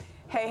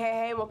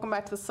Hey, welcome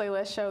back to the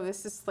Slayyyleste show.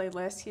 This is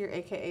Slayyyleste here,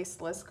 aka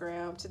Celeste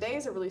Graham. Today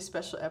is a really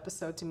special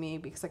episode to me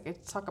because I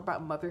get to talk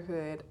about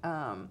motherhood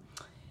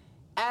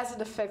as it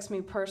affects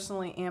me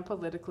personally and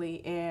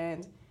politically.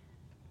 And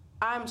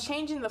I'm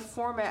changing the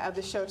format of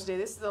the show today.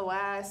 This is the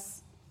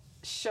last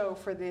show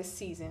for this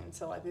season.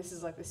 So this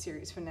is the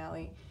series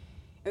finale.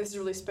 And this is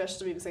really special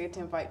to me because I get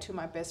to invite two of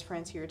my best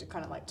friends here to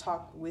kind of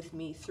talk with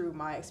me through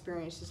my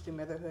experiences through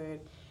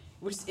motherhood.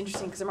 Which is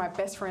interesting because they're my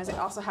best friends. They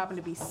also happen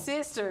to be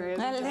sisters.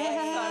 So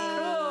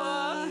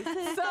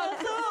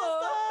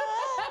cool.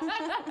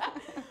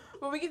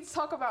 Well, we get to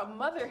talk about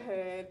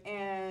motherhood,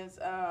 and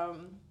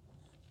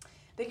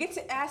they get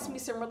to ask me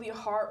some really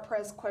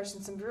hard-pressed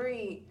questions, some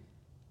very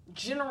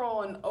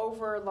general and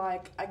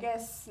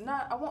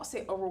I won't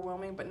say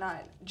overwhelming, but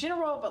not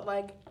general, but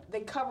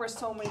they cover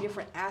so many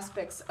different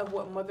aspects of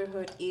what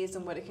motherhood is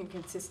and what it can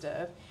consist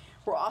of.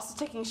 We're also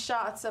taking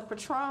shots of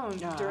Patron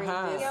during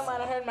this I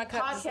might have heard my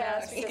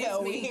podcast. Yeah,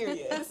 we hear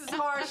you. This is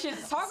hard shit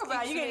to talk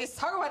about. You can't just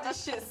talk about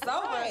this shit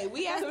sober. Right.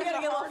 We gotta get a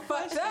little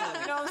fucked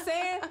up. You know what I'm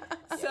saying?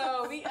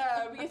 So we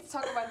get to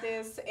talk about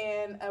this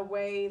in a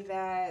way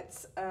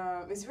that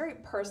is very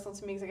personal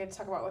to me because I get to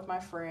talk about it with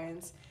my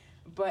friends.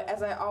 But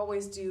as I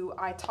always do,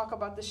 I talk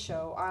about the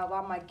show. I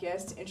allow my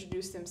guests to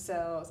introduce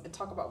themselves and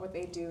talk about what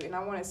they do. And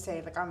I want to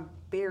say, I'm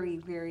very,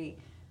 very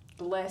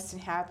blessed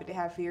and happy to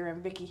have Vera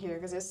and Vicky here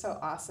because they're so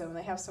awesome.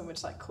 They have so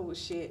much cool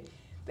shit,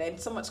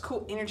 so much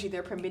cool energy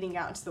they're permitting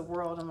out into the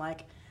world. And I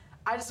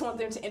just want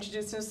them to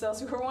introduce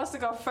themselves. Whoever wants to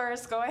go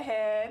first, go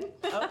ahead.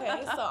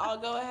 Okay, so I'll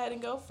go ahead and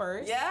go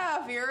first.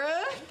 Yeah, Vera.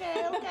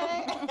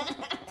 Okay.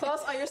 Tell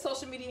us all your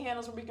social media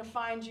handles where we can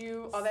find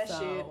you, all that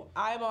shit.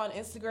 I'm on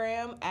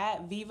Instagram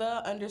at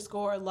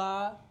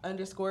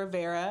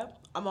Viva_La_Vera.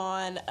 I'm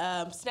on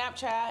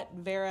Snapchat,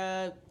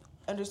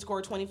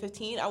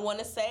 Vera_2015. I want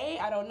to say,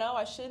 I don't know,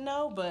 I should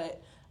know, but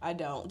I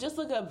don't. Just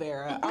look up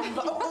Vera.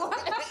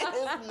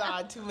 It's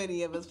not too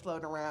many of us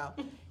floating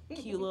around.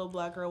 Cute little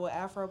black girl with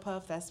Afro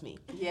puff, that's me.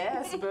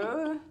 Yes,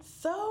 boo.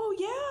 So,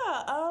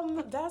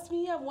 yeah, that's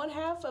me. I'm one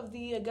half of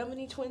the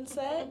Gummy twin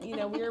set. We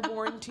were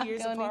born 2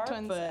 years apart,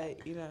 but,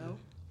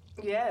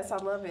 Yes, I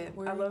love it.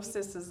 I love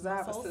sisters. I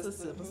have a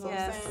sister.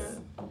 Yes.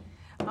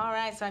 All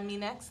right, so I'm me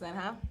next then,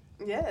 huh?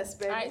 Yes,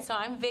 baby. All right, so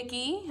I'm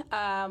Vicky.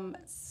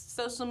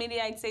 Social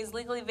media, I'd say, is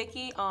Legally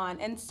Vicky on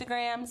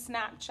Instagram,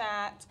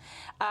 Snapchat.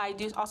 I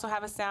do also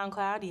have a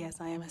SoundCloud. Yes,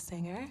 I am a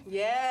singer.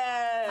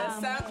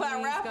 Yes,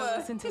 SoundCloud rapper. Go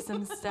listen to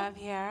some stuff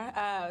here.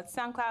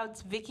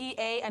 SoundCloud's Vicky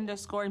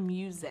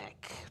A_music.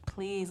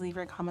 Please leave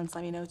your comments.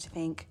 Let me know what you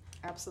think.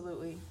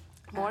 Absolutely.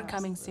 More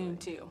coming soon,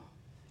 too.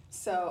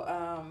 So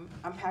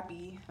I'm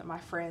happy that my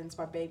friends,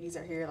 my babies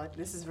are here.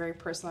 This is very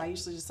personal. I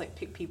usually just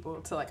pick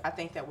people to I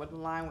think that would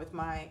align with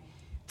my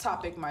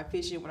topic, my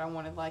vision, what I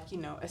want to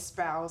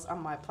espouse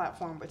on my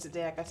platform. But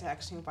today I got to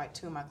actually invite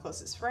two of my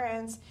closest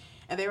friends,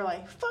 and they were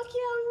like, "Fuck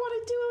yeah, we want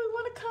to do it. We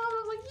want to come."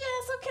 I was like,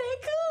 "Yes, okay,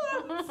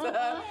 cool." So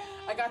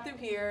I got them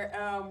here.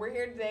 We're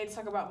here today to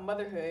talk about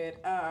motherhood.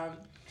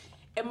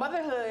 And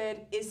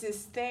motherhood is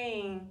this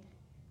thing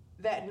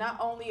that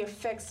not only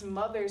affects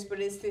mothers, but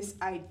it's this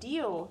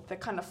ideal that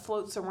kind of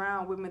floats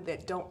around women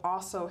that don't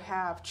also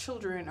have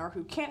children or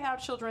who can't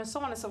have children, so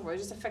on and so forth. It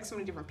just affects so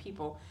many different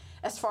people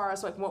as far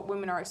as what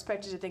women are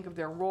expected to think of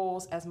their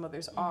roles as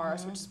mothers are,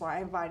 which is why I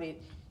invited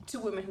two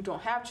women who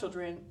don't have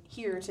children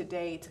here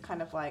today to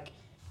kind of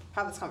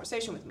have this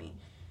conversation with me.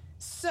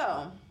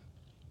 So,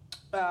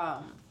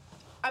 I'm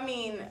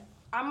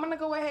gonna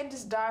go ahead and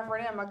just dive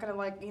right in. I'm not gonna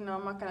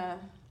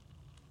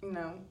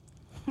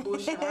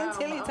bullshit around.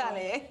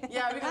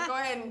 Yeah, we're gonna go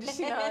ahead and just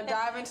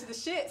dive into the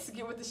shits,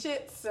 get with the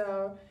shits.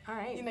 So, all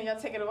right, y'all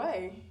take it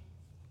away.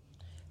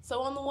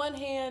 So on the one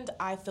hand,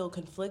 I feel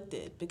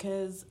conflicted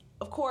because,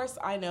 of course,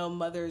 I know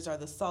mothers are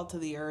the salt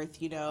of the earth,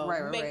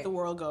 make the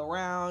world go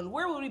round.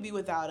 Where would we be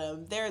without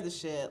them? They're the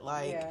shit.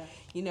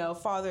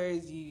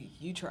 Fathers,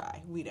 you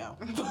try. We don't.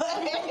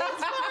 But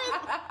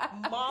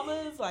as far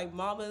as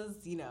mamas,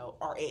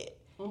 are it.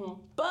 Mm-hmm.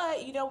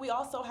 But, we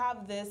also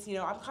have this,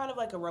 I'm kind of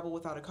like a rebel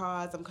without a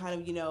cause. I'm kind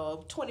of, a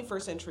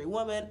 21st century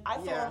woman. I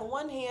feel on the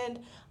one hand,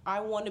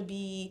 I want to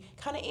be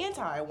kind of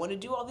anti. I want to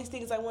do all these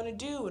things I want to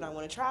do, and I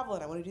want to travel,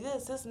 and I want to do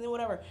this, and then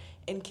whatever.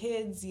 And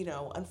kids,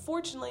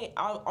 unfortunately,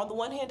 on the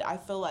one hand, I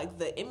feel like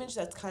the image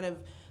that's kind of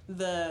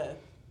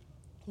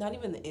not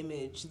even the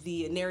image,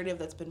 the narrative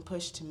that's been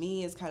pushed to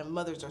me is kind of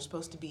mothers are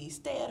supposed to be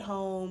stay at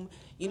home,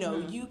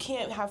 you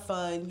can't have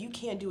fun, you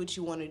can't do what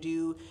you want to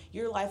do,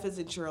 your life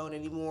isn't your own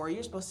anymore,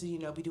 you're supposed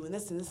to, be doing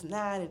this and this and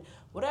that and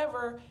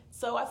whatever.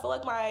 So I feel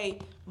like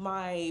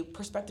my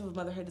perspective of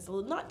motherhood is a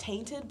little, not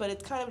tainted, but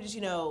it's kind of just,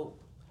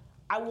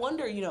 I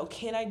wonder,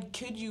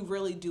 could you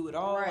really do it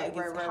all?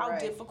 How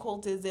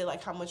difficult is it?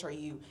 How much are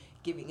you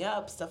giving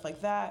up? Stuff like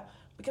that.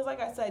 Because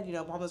like I said,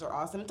 mamas are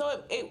awesome.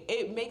 So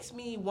it makes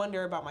me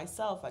wonder about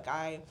myself.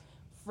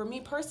 For me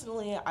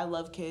personally, I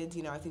love kids.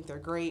 I think they're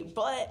great.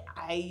 But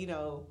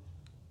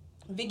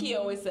Vicky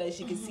always says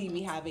she can see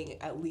me having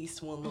at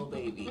least one little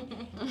baby.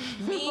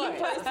 Me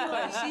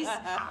personally,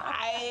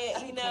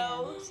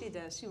 She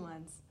does. She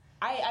wants.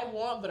 I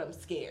want, but I'm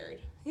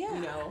scared. Yeah.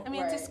 You know? I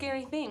mean, it's a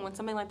scary thing when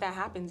something like that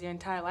happens your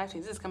entire life.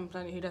 This is coming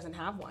from somebody who doesn't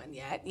have one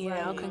yet. You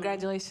know,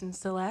 congratulations,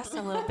 Celeste,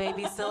 a little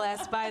baby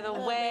Celeste, by the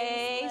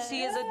way.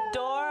 She is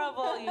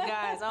adorable, you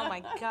guys. Oh,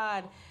 my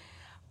God.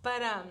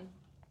 But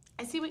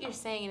I see what you're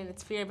saying, and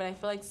it's fear, but I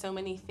feel like so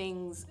many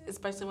things,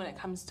 especially when it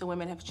comes to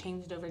women, have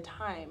changed over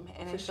time.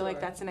 And I feel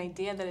like that's an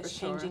idea that is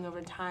changing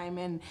over time.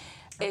 And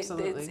it's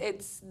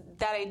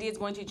that idea is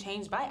going to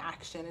change by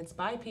action. It's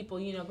by people,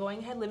 you know, going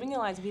ahead, living your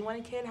lives. If you want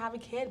a kid, have a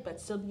kid, but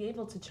still be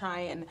able to try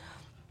and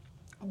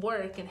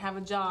work and have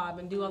a job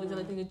and do all these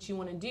other things that you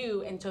want to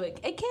do. And so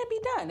it can be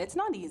done. It's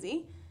not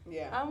easy.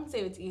 Yeah. I wouldn't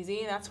say it's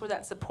easy. That's where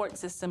that support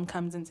system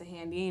comes into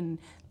handy. And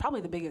probably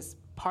the biggest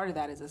part of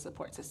that is a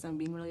support system,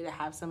 being really to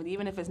have somebody,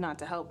 even if it's not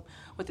to help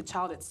with the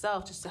child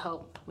itself, just to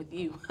help with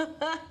you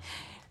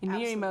and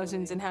your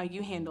emotions and how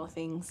you handle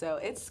things. So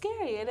it's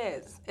scary. It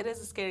is. It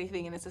is a scary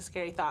thing, and it's a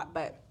scary thought,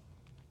 but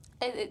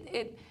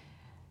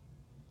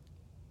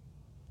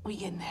we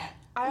getting there.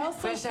 I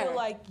also feel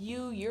like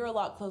you're a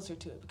lot closer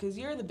to it because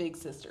you're the big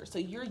sister, so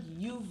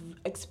you've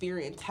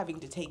experienced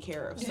having to take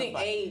care of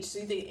somebody. So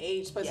you think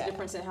age plays a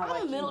difference in how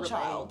I'm a middle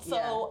child,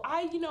 so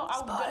I'm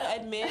gonna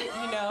admit,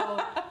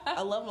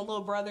 I love my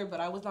little brother,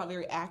 but I was not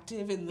very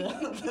active in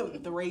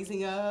the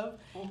raising of,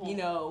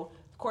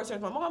 Of course,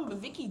 there's my mom, but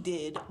Vicky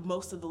did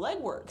most of the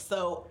legwork.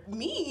 So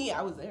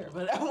I was there,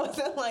 but I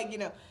wasn't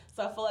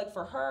So I feel like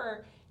for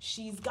her,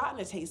 she's gotten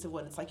a taste of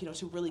what it's like,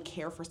 to really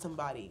care for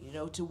somebody,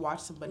 to watch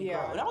somebody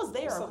grow. And I was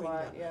there.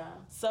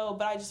 So,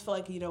 but I just feel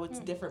like, it's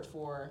different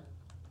for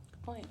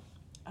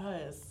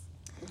us.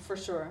 For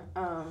sure.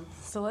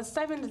 So let's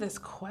dive into this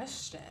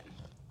question.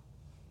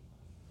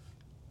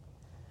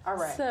 All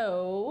right.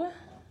 So,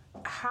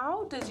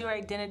 how does your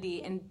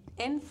identity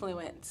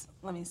influence?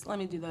 Let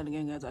me do that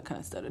again, guys. I kind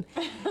of stuttered.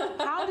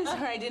 How does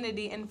your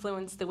identity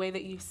influence the way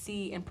that you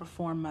see and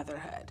perform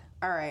motherhood?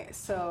 All right.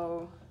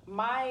 So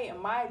my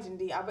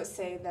identity, I would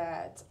say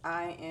that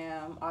I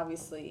am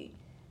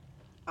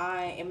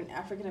an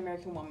African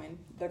American woman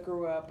that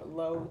grew up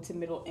low to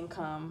middle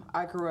income.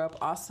 I grew up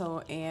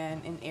also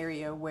in an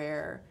area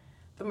where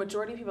the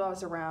majority of people I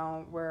was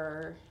around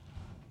were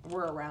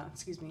around.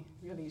 Excuse me,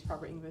 you're gonna use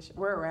proper English.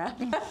 We're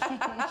around.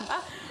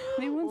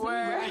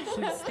 We're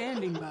actually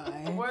standing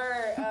by.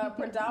 We're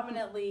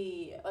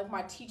predominantly like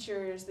my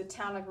teachers. The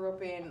town I grew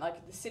up in,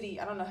 like the city.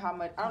 I don't know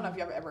if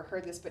you've ever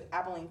heard this, but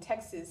Abilene,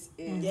 Texas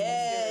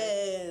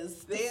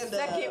is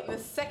the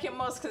second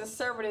most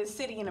conservative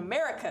city in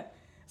America.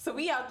 So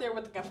we out there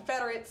with the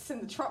Confederates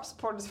and the Trump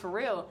supporters for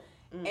real.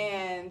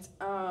 And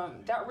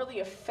that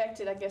really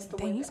affected, I guess, the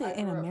way you say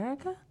in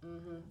America?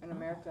 Mm-hmm, in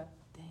America.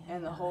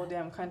 And the whole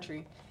damn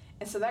country.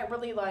 And so that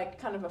really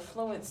kind of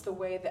influenced the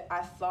way that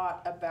I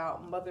thought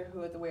about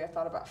motherhood, the way I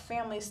thought about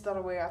families, the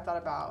way I thought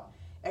about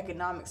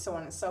economics, so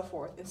on and so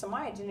forth. And so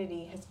my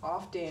identity has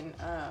often,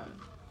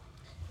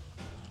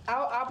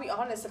 I'll be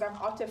honest, I've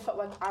often felt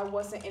like I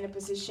wasn't in a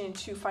position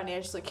to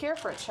financially care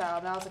for a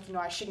child. And I was like,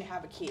 I shouldn't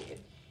have a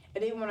kid.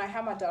 And even when I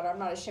had my daughter, I'm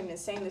not ashamed of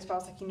saying this, but I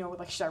was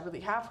like, should I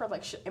really have her?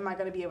 Like, am I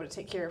going to be able to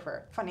take care of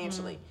her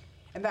financially?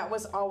 And that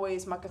was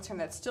always my concern.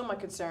 That's still my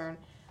concern.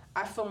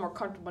 I feel more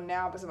comfortable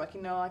now because I'm like,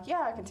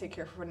 yeah, I can take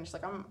care of her. And she's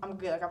like, I'm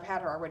good. Like, I've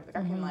had her already. Like,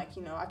 I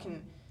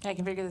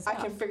can figure this out. I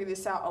can figure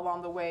this out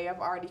along the way. I've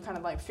already kind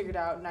of figured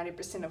out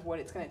 90% of what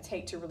it's going to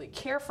take to really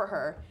care for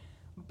her.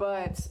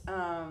 But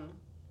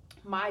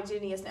my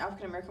identity as an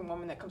African American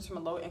woman that comes from a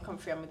low income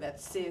family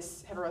that's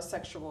cis,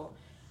 heterosexual,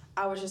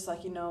 I was just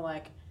like,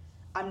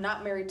 I'm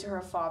not married to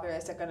her father.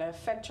 Is that going to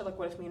affect her? Like,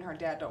 what if me and her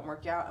dad don't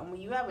work out? And when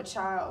you have a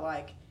child,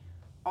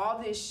 all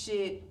this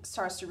shit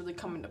starts to really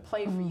come into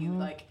play for you.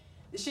 Like,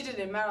 the shit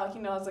didn't matter. Like,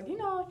 I was like, me and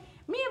B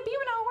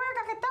went on work.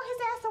 I could throw his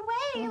ass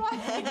away.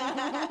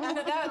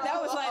 That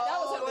was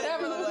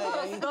whatever.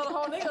 Throw the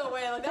whole nigga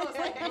away. Like, that was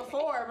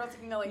before. But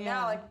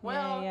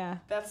now,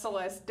 that's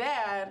Celeste's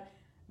dad.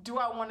 Do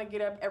I want to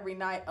get up every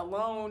night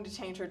alone to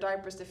change her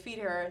diapers, to feed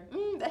her?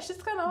 That's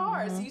just kind of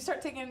hard. So you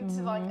start taking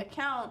into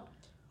account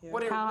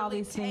what it how really all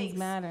these takes. Things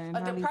matter.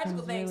 Like the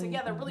practical things. Really,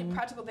 the really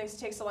practical things it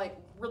takes to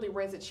really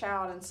raise a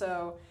child. And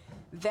so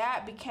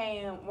that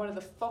became one of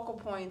the focal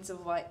points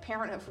of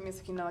parenthood for me.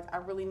 It's I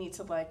really need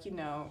to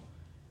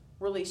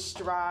really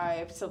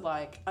strive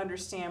to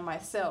understand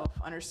myself,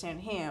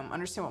 understand him,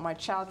 understand what my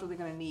child's really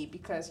going to need,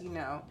 because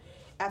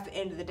at the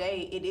end of the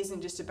day, it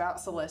isn't just about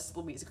Celeste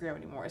Louise Graham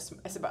anymore.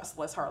 It's about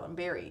Celeste Harlan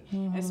Berry.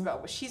 And it's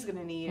about what she's going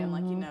to need. And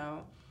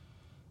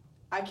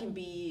I can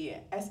be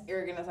as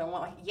arrogant as I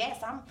want.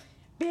 Yes,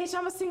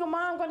 I'm a single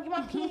mom, I'm going to get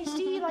my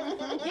PhD.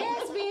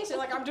 Yes, bitch.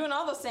 And I'm doing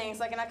all those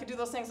things. And I could do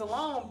those things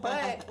alone.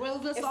 But well,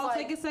 let's all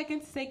take a second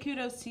to say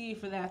kudos to you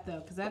for that, though,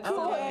 because that's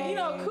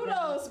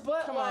kudos.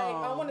 But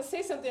I want to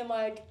say something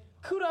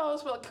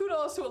kudos, but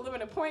kudos to a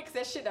limited point, because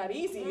that shit not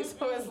easy.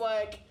 So it's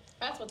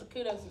that's what the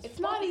kudos is. It's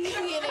not easy,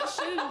 and it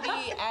shouldn't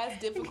be as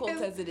difficult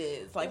as it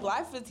is.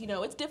 Life is,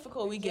 it's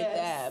difficult. We get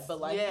that, but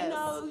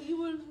you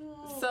would.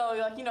 So,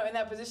 in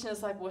that position,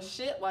 it's well,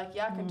 shit, I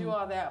can do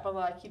all that, but,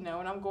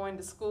 when I'm going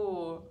to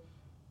school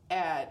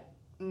at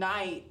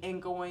night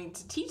and going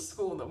to teach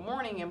school in the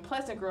morning in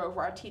Pleasant Grove,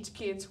 where I teach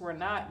kids who are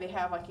not, they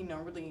have like,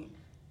 really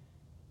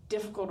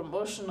difficult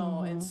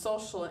emotional and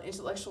social and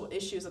intellectual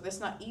issues. Like, it's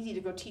not easy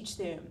to go teach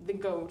them, then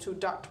go to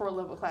doctoral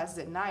level classes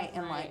at night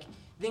and like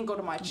then go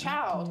to my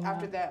child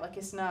after that. Like,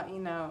 it's not,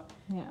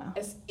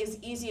 as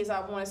easy as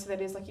I want to say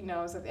that is, like,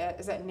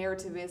 as that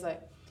narrative is,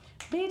 like,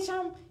 bitch,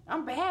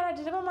 I'm bad, I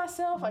did it by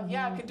myself. Like,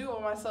 yeah, I could do it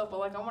by myself, but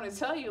like, I want to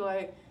tell you,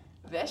 like,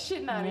 that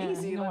shit not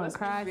easy. Like, let's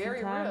be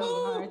very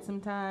real. Hard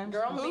sometimes.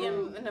 Girl, I'm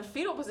being in a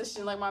fetal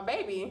position like my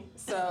baby.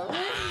 So,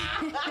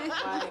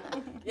 like,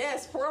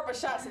 yes, pour up a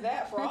shot to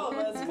that for all of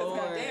us.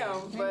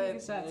 Goddamn, but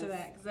a shot to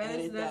that,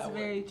 because that's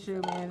very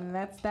true, man. And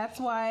that's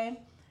why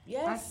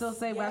I still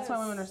say that's why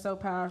women are so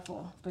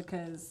powerful,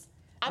 because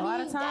a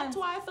lot of times that's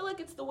why I feel like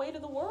it's the weight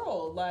of the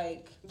world.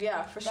 Like,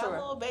 yeah, for sure. Them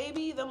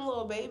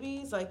little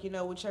babies, like,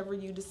 whichever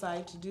you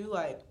decide to do,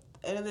 like,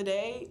 end of the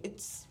day,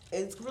 it's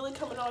really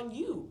coming on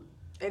you.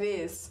 It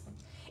is,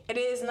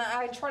 and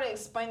I try to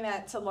explain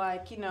that to,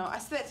 like, I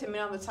say that to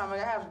men all the time.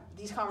 Like, I have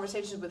these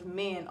conversations with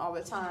men all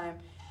the time,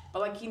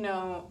 but like,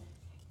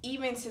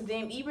 even to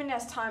them, even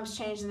as times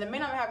change, and the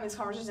men I'm having these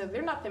conversations,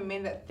 they're not the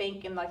men that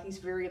think in like these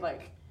very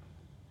like,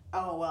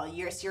 oh well,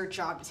 it's your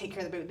job to take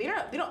care of the baby.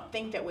 They don't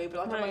think that way,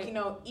 but like, I'm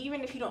like,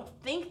 even if you don't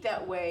think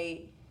that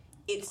way,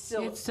 it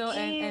still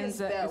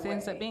ends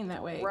up being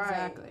that way. Right,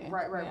 exactly.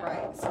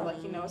 Right. So like,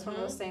 it's one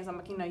of those things. I'm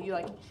like,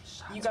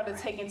 you got to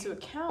take into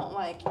account,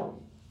 like,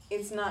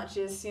 it's not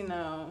just,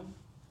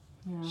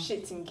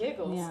 shits and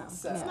giggles. Yeah.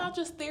 So. It's not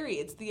just theory.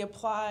 It's the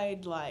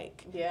applied,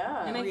 like,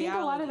 And I think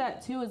a lot of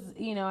that too is,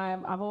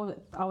 I've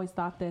always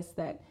thought this,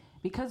 that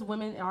because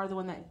women are the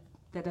one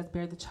that does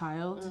bear the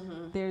child,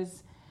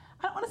 there's,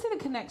 I don't want to say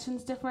the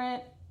connection's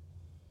different,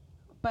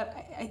 but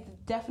I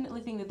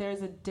definitely think that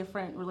there's a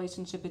different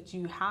relationship that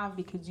you have,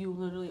 because you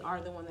literally are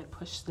the one that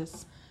pushed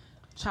this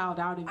child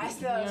out of you. I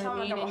still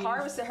like I'm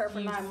harvested her for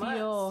 9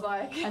 months.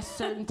 Like a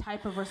certain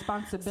type of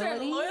responsibility.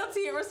 Certain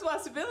loyalty and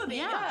responsibility.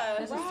 Yeah.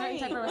 There's a certain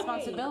type of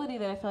responsibility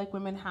that I feel like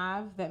women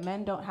have that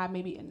men don't have,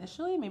 maybe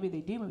initially. Maybe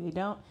they do, maybe they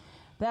don't.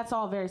 That's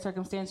all very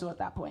circumstantial at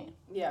that point.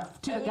 Yeah.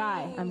 To the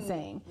guy, I'm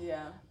saying.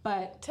 Yeah.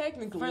 But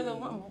technically,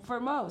 for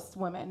most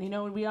women,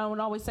 we don't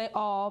always say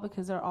all,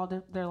 because there are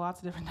lots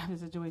of different types of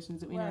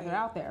situations that we know that are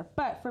out there.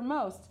 But for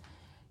most,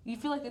 you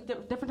feel like a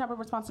different type of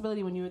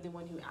responsibility when you're the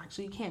one who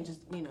actually can't just,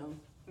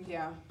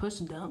 push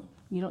and dump.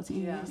 You don't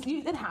see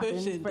it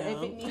happens. If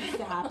it needs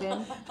to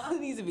happen,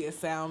 it needs to be a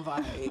sound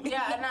bite.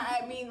 Yeah, and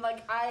I mean,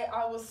 like,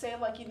 I will say,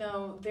 like,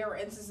 there are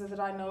instances that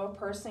I know of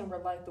personally where,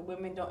 like, the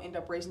women don't end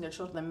up raising their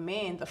children, the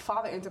men, the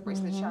father ends up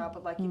raising the child.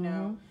 But like,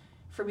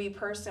 for me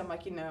personally, I'm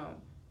like,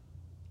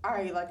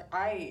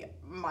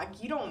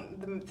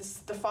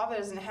 the father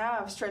doesn't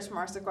have stretch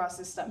marks across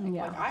his stomach.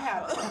 Like, I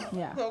have.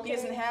 He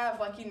doesn't have,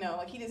 like,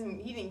 he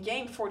didn't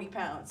gain 40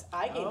 pounds.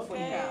 I gained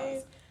 40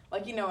 pounds.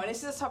 Like, and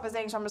it's just the type of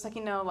things. So I'm just like,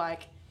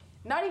 like,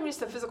 not even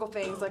just the physical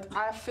things. Like,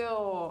 I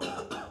feel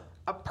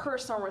a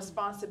personal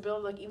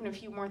responsibility. Like, even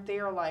if you weren't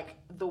there, like,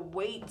 the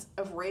weight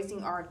of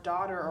raising our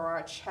daughter or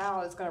our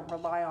child is going to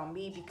rely on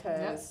me,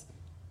 because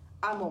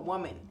I'm a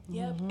woman.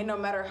 Yep. And no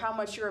matter how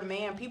much you're a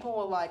man, people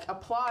will, like,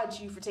 applaud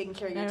you for taking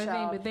care of your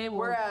child. But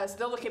whereas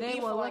they'll look at me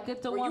for, like,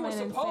 at the woman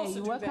and say,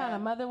 what kind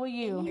of mother were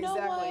you? And you know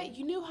what?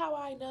 You knew how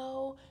I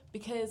know?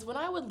 Because when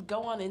I would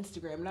go on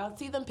Instagram and I'd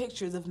see them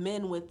pictures of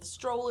men with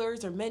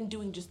strollers or men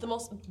doing just the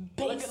most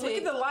basic, look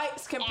at the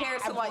likes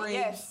compared to, like,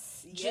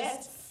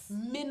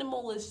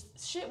 minimalist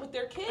shit with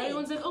their kids.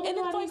 Everyone's like, oh my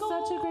God, he's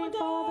such a great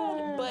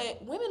father.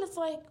 But women, it's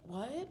like,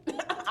 what?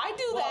 I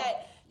do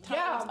that.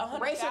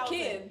 Raise your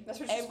kid. That's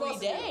what you're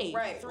supposed every day. To do.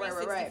 Right,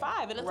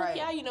 365. And it's like,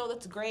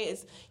 that's great.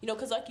 It's,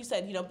 because like you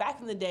said,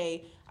 back in the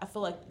day, I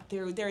feel like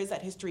there is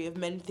that history of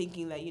men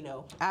thinking that,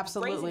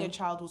 absolutely, raising a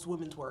child was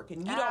women's work,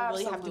 and you don't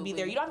really have to be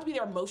there. You don't have to be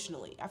there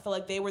emotionally. I feel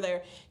like they were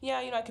there.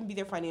 I can be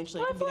there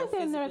financially. I feel like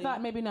they never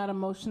thought maybe not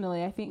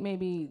emotionally. I think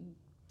maybe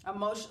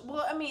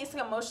Well, I mean, it's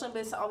like emotionally,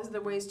 but it's all these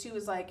other ways too.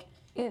 Is like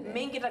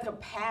men get like a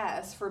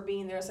pass for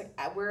being there. It's like,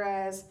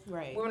 whereas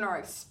women are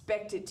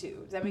expected to.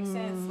 Does that make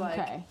sense?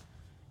 Like,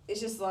 it's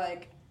just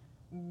like,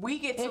 we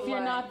get to, if you're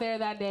not there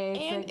that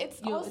day, and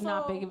it's also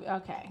not big.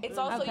 It's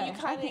also you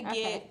kind of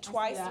get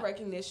twice the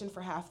recognition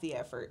for half the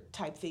effort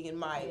type thing, in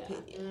my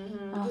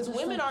opinion. Because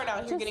women aren't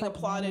out here getting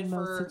applauded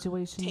for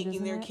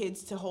taking their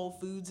kids to Whole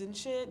Foods and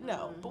shit.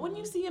 No, but when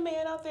you see a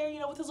man out there,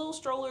 with his little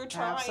stroller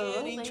trying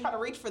and he try to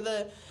reach for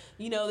the,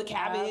 the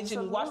cabbage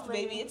and watch the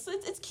baby, it's cute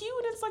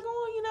and it's like, oh,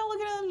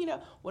 look at him,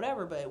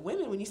 whatever. But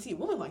women, when you see a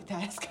woman like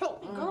that, it's kind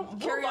of, girl,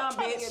 carry on,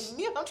 bitch.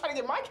 I'm trying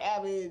to get my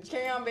cabbage.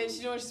 Carry on, bitch.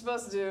 You know what you're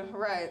supposed to do,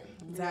 right?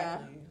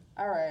 Exactly.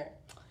 Yeah. All right.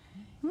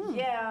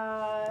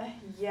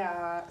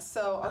 Yeah.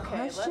 So,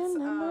 okay, question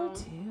number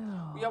 2.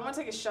 Y'all want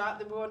to take a shot?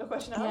 Then we want to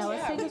question. Yeah,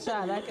 let's take a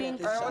shot. I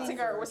think. All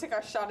right, we'll take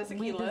our shot of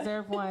tequila. We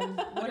deserve one.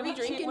 What are we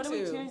drinking? What are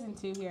we cheersing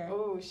to here?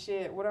 Oh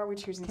shit! What are we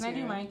cheersing to? Can I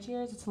do my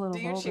cheers? It's a little.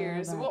 Do your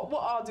cheers. We'll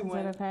all do one.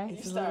 Is that okay?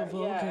 You start.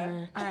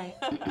 Yeah. All right.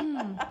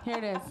 Here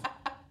it is.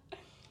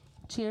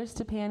 Cheers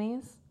to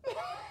panties.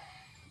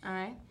 All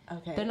right.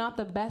 Okay. They're not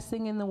the best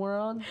thing in the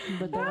world,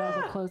 but they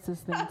are the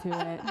closest thing to it.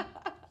 I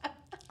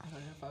don't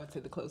know if I would say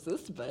the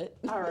closest, but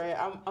all right,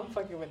 I'm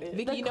fucking with it.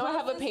 Vicky, you know I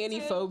have a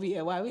panty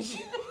phobia. Why would you?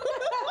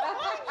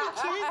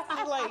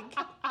 Seriously, like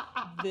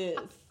this.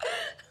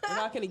 We're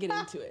not gonna get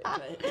into it,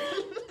 but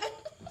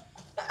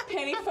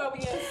Panty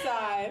phobia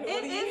aside,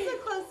 It is the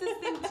closest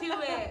thing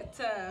to it.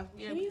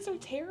 panties are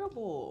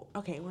terrible.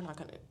 Okay, we're not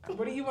gonna.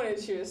 What do you want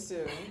to cheers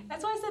to?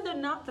 That's why I said they're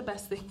not the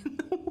best thing in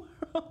the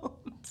world.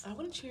 I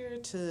want to cheer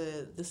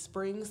to the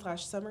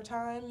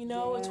spring/summertime. You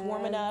know, it's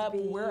warming up.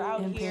 Yes, We're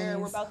out and here.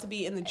 panties. We're about to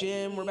be in the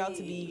gym. We're about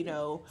to be, you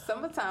know,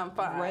 Summertime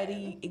fire.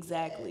 ready.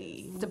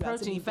 Exactly. It's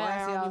approaching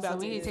fast, y'all, so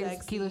we need to take a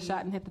sexy. tequila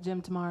shot and hit the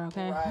gym tomorrow,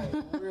 okay? Right,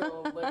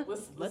 real. Like,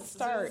 Let's do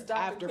start this Dr.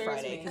 after Claire's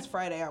Friday, me. because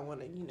Friday I want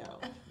to, you know,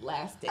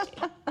 last day.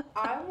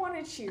 I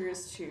want to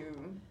cheers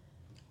to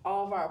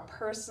all of our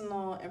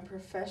personal and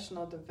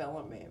professional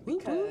development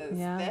Whoop, whoop. because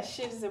Yeah. that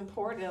shit is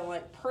important.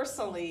 Like,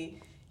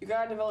 personally, you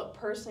gotta develop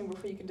personally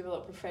before you can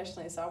develop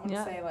professionally. So I want to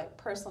Yeah. say, like,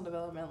 personal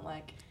development,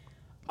 like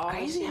all the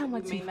Crazy shit how that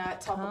much we may you've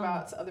not talk come.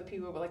 about to other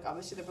people, but like all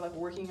the shit that we're like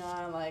working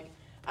on. Like,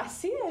 I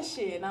see that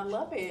shit and I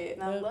love it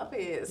and I Yep. love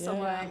it. So Yeah.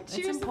 like, It's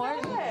cheers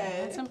important. to that.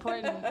 It's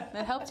important.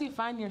 That helps you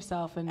find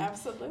yourself and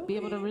Absolutely. be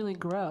able to really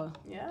grow.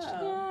 Yeah.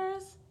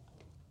 Cheers.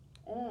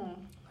 Mm.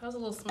 That was a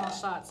little small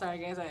shot. Sorry,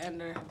 guys. I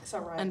It's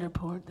all right.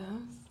 Underpoured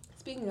those.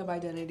 Speaking of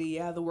identity,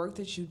 yeah, the work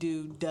that you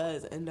do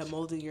does end up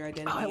molding your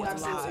identity a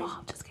absolutely. lot.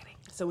 I'm just kidding.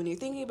 So when you're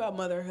thinking about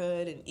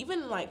motherhood, and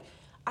even like,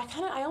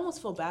 I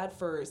almost feel bad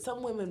for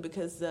some women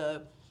because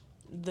the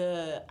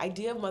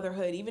idea of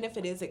motherhood, even if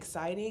it is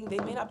exciting, they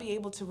may not be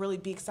able to really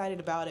be excited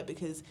about it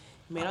because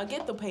you may not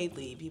get the paid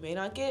leave, you may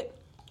not get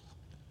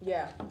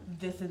Yeah.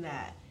 this and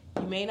that,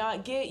 you may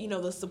not get, you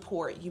know, the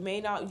support, you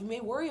may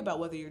worry about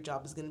whether your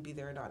job is going to be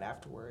there or not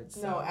afterwards.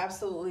 So. No,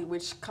 absolutely,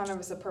 which kind of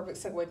is a perfect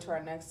segue to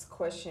our next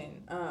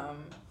question.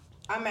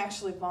 I'm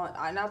actually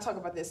and I'll talk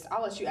about this.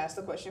 I'll let you ask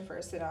the question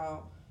first, and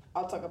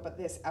I'll talk about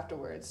this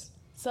afterwards.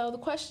 So the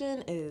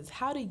question is,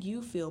 how do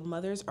you feel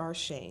mothers are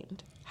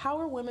shamed? How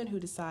are women who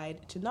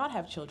decide to not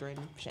have children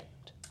shamed?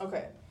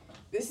 Okay,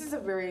 this is a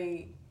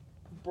very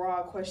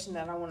broad question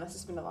that I want us to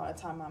spend a lot of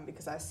time on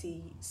because I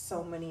see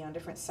so many on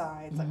different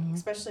sides, like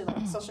especially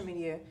like social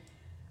media.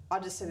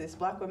 I'll just say this: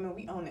 Black women,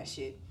 we own that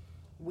shit.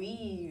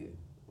 We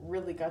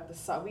really got the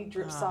sauce. We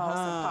drip sauce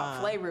and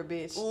pop flavor,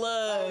 bitch.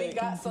 Look. We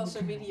got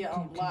social media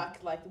on lock.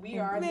 Like we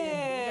are the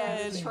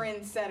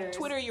trendsetters.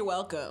 Twitter, you're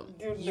welcome.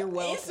 Dude, You're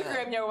welcome.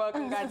 Instagram, you're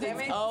welcome.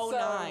 Goddamn it. Oh, So,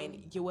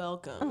 9, you're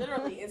welcome.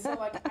 literally, and so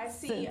like I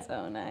see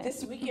So nice.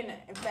 this weekend.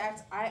 In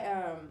fact, I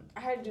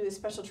had to do this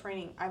special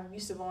training. I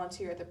used to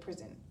volunteer at the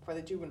prison for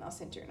the juvenile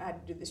center, and I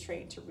had to do this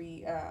training to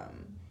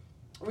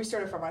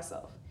restart it for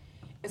myself.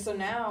 And so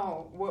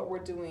now, what we're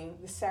doing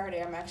this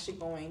Saturday, I'm actually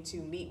going to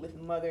meet with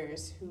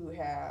mothers who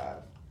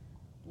have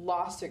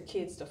lost their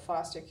kids to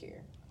foster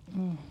care.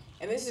 And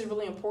this is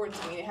really important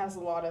to me. It has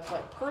a lot of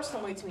like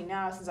personal weight to me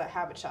now since I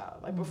have a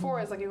child. Like before,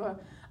 it's like,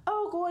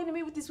 going to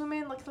meet with these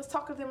women, like let's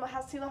talk to them,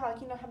 how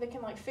like, you know, how they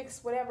can like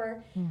fix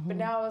whatever. But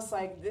now it's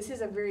like this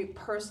is a very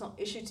personal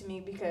issue to me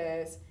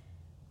because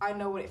I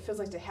know what it feels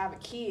like to have a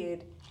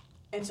kid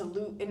and to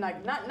lose, and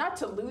like not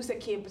to lose a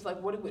kid, but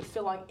like what it would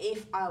feel like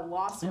if I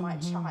lost my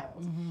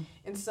child.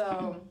 And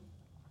so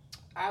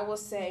I will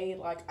say,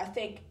 like, I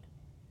think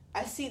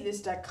I see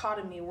this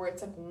dichotomy where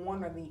it's like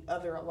one or the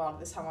other a lot of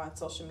this time on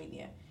social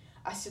media.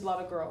 I see a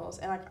lot of girls,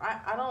 and like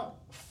I don't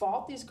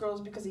fault these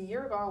girls because a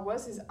year ago I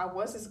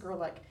was this girl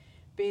like,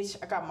 bitch,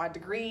 I got my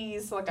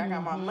degrees, like I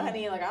got my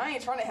money, like I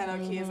ain't trying to have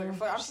no kids, like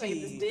fuck, I'm just gonna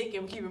get this dick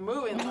and keep it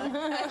moving, like,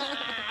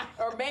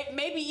 or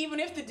maybe even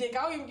if the dick,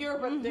 I don't even care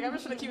about the dick, I'm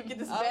just trying to get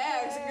this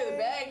bag, secure the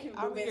bag, keep it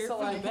I'm moving. here So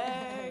for like, the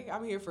bag.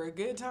 I'm here for a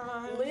good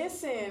time.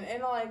 listen,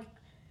 and like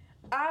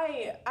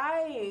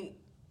I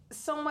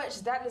so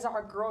much that is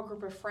our girl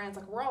group of friends.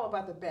 Like we're all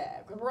about the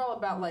bag. Like, we're all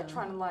about like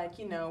trying to like,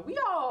 you know, we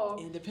all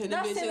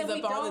Independent bitches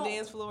up on the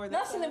dance floor.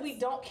 Not saying that we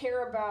don't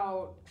care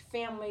about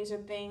families or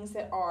things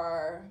that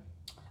are.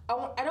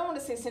 I don't want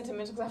to say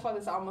sentimental because I feel like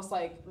it's almost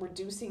like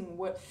reducing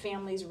what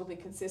families really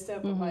consist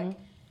of. But like,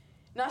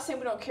 not saying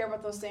we don't care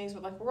about those things,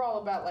 but like we're all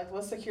about like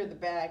let's secure the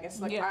bag.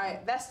 It's like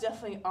that's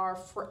definitely our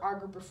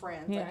group of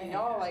friends. Like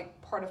y'all are like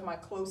part of my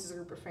closest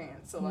group of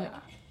friends. So like.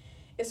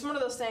 It's one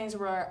of those things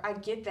where I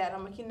get that.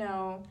 I'm like, you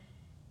know,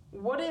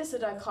 what is the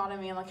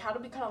dichotomy? And, like, how do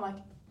we kind of, like,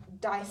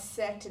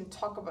 dissect and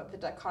talk about the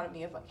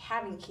dichotomy of, like,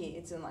 having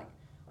kids and, like,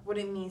 what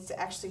it means to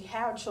actually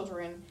have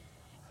children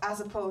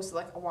as opposed to,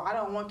 like, well, I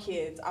don't want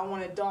kids. I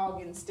want a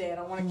dog instead.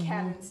 I want a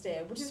cat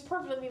instead, which is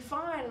perfectly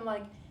fine. And,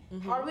 like,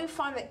 how do we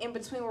find the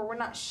in-between where we're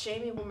not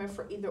shaming women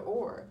for either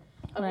or?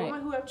 Like,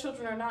 women who have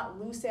children are not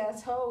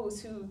loose-ass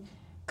hoes who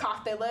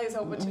cock their legs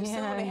over too soon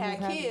and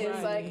had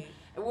kids. Like...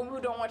 And women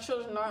who don't want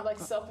children aren't like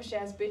selfish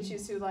ass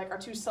bitches who like are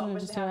too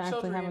selfish to have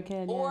children, have a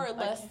kid, or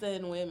less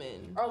than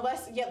women, or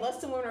less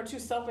than women are too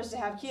selfish to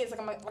have kids. Like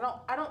I'm like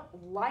I don't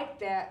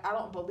like that. I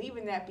don't believe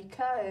in that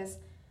because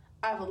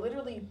I've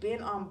literally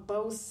been on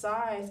both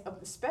sides of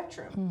the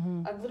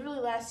spectrum. Like literally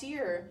last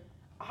year,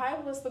 I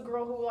was the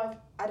girl who like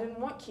I didn't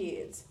want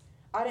kids.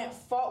 I didn't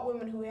fault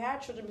women who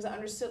had children because I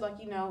understood,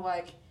 like, you know,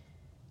 like,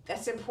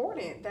 that's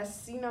important.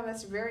 That's, you know,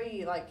 that's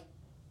very, like,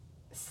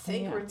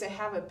 sacred to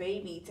have a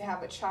baby, to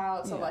have a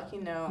child, to, like,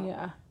 you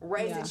know,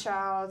 raise a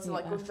child, to,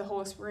 like, with the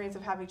whole experience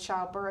of having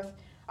childbirth.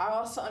 I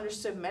also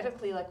understood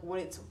medically, like, what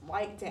it's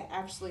like to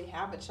actually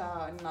have a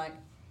child. And, like,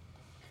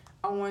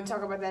 I want to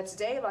talk about that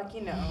today. Like,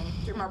 you know,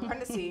 through my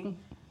pregnancy,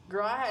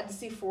 girl, I had to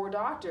see 4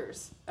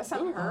 doctors. That's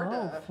unheard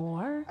of.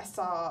 4? I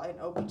saw an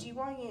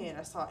OBGYN.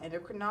 I saw an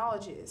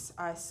endocrinologist.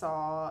 I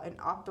saw an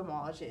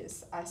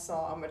ophthalmologist. I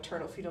saw a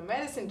maternal fetal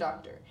medicine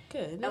doctor.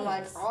 Goodness. And,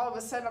 like, all of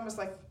a sudden, I was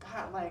like,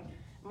 God, like,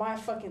 my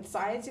fucking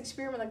science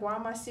experiment, like, why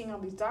am I seeing all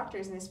these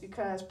doctors? And it's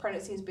because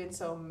pregnancy has been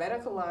so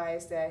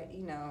medicalized that,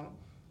 you know,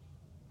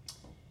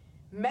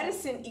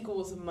 medicine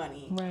equals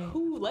money. Right.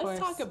 Ooh, let's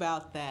talk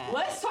about that.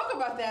 Let's talk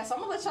about that. So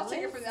I'm gonna let y'all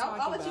take it from there.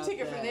 I'll let you take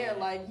it from there.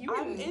 Like,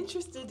 I'm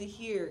interested to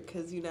hear,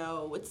 because, you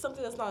know, it's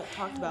something that's not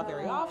talked about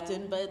very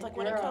often, but it's like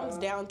when it comes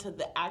down to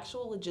the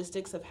actual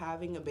logistics of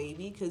having a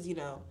baby, because, you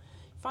know,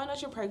 you find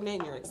out you're pregnant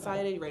and you're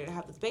excited, you're ready to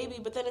have this baby,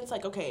 but then it's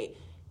like, okay,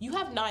 you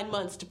have 9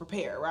 months to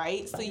prepare,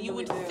 right? So you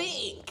would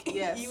think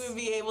you would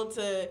be able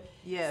to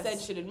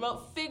set shit in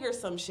motion, figure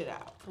some shit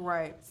out.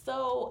 Right.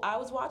 So I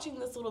was watching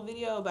this little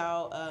video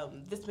about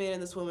this man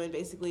and this woman.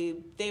 Basically,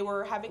 they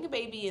were having a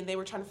baby and they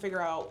were trying to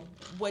figure out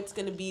what's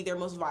going to be their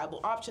most viable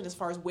option as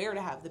far as where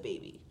to have the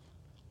baby.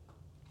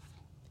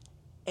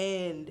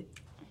 And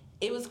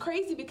it was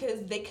crazy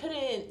because they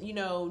couldn't, you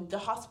know, the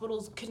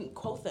hospitals couldn't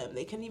quote them.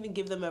 They couldn't even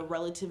give them a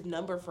relative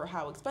number for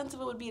how expensive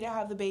it would be to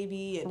have the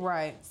baby.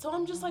 And so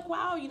I'm just like,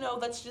 wow, you know,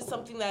 that's just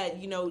something that,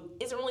 you know,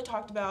 isn't really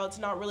talked about. It's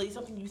not really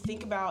something you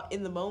think about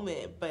in the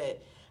moment.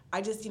 But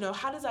I just, you know,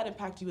 how does that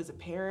impact you as a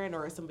parent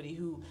or as somebody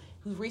who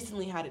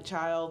recently had a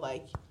child?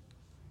 Like,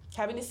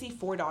 having to see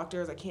 4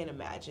 doctors, I can't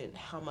imagine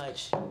how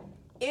much.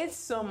 It's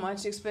so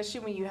much, especially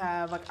when you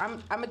have, like,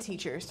 I'm a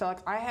teacher, so,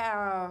 like, I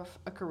have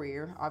a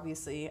career,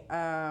 obviously.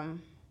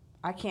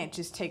 I can't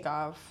just take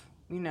off,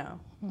 you know,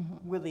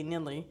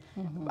 willy-nilly.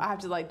 I have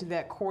to, like, do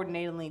that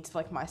coordinatedly to,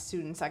 like, my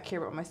students. I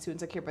care about my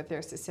students. I care about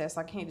their success.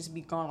 I can't just be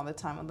gone all the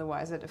time,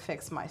 otherwise it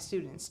affects my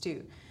students,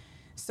 too.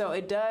 So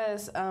it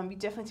does, you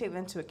definitely take that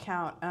into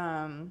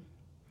account.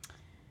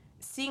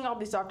 Seeing all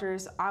these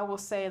doctors, I will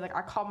say, like,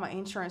 I called my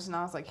insurance and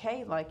I was like,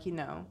 hey, like, you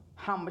know,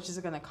 how much is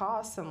it going to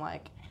cost? And,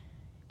 like,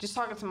 just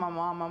talking to my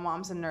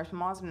mom's a nurse. My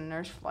mom's been a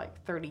nurse for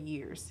like 30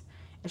 years.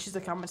 And she's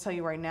like, I'm going to tell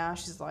you right now,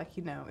 she's like,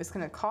 you know, it's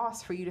going to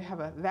cost for you to have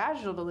a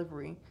vaginal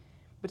delivery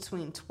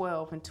between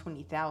 $12,000 and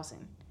 $20,000.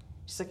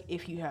 She's like,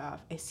 if you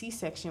have a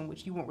C-section,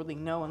 which you won't really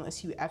know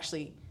unless you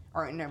actually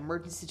are in an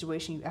emergency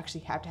situation, you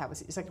actually have to have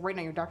it's like right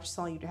now your doctor's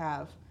telling you to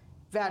have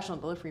vaginal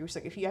delivery, which is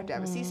like if you have to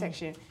have a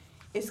C-section,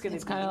 it's going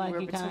to be anywhere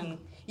like between.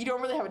 You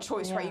don't really have a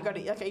choice, right? You got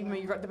to, like, you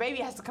know, the baby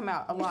has to come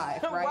out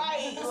alive, right?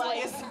 Right.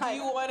 Like, it's like, do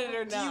you want it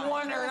or not? Do you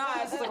want it or not?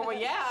 It's like, well,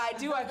 yeah, I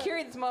do. I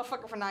carried this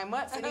motherfucker for 9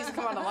 months. It needs to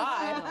come out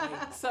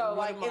alive. So,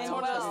 like, it's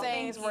one of those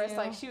things where it's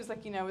like, she was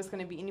like, you know, it's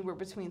going to be anywhere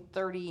between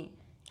 $30,000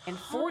 and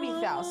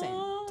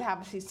 $40,000 to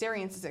have a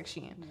cesarean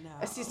section. No.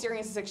 A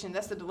cesarean section,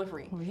 that's the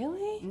delivery.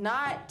 Really?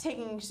 Not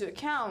taking into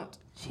account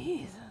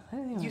Jesus,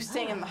 you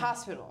staying in the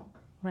hospital.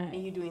 Right.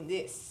 And you doing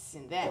this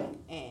and that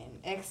and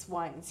X,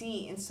 Y, and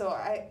Z. And so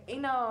I,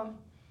 you know,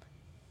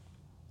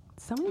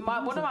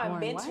 one of my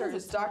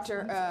mentors,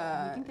 Dr.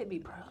 You think they'd be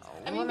proud?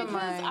 I mean,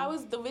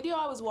 because the video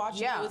I was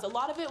watching, it was a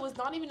lot of it was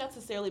not even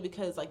necessarily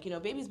because, like, you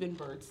know, baby's been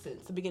birthed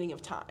since the beginning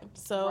of time.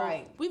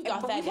 So we've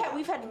got that down.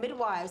 We've had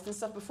midwives and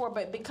stuff before,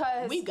 but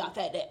because we've got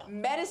that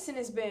down. Medicine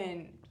has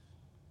been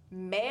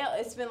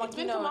it's been like, it's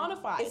been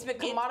commodified. It's been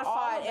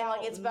commodified, and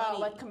like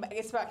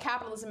it's about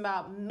capitalism,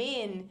 about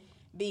men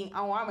being,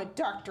 oh, I'm a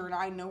doctor and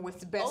I know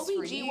what's best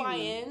for you.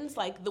 OBGYNs,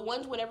 like the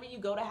ones whenever you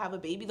go to have a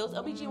baby, those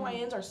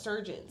OBGYNs are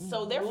surgeons.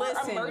 So they're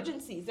for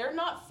emergencies. They're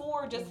not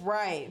for just...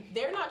 Right.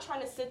 They're not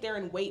trying to sit there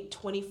and wait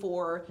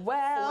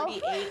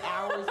 48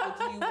 hours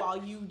with you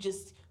while you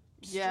just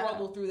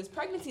struggle through this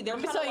pregnancy. They're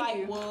kind of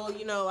like, well,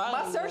 you know...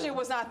 My surgeon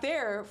was not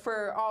there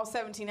for all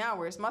 17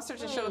 hours. My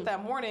surgeon showed up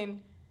that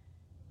morning.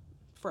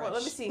 Fresh. Well,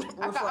 let me see.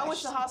 I went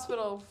to the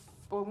hospital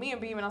with me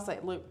and Beam and I was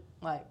like, look,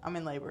 like, I'm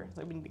in labor.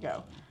 So we need to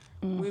go.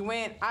 We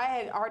went, I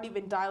had already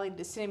been dilated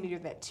a centimeter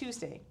that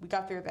Tuesday. We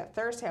got there that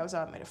Thursday. I was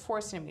out at 4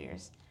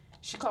 centimeters.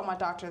 She called my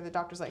doctor. The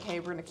doctor's like,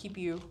 hey, we're going to keep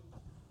you,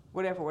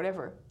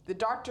 whatever. The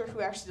doctor who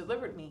actually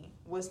delivered me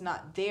was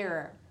not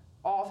there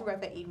all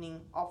throughout that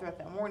evening, all throughout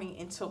that morning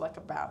until like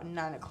about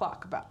 9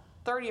 o'clock, about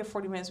 30 or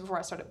 40 minutes before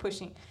I started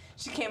pushing.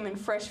 She came in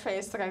fresh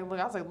faced. Like, I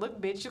was like, look,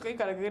 bitch, you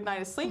got a good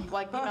night of sleep.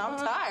 Like, you know, I'm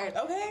tired.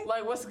 Okay.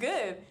 Like, what's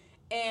good?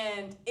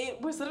 And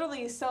it was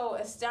literally so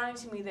astounding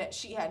to me that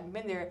she hadn't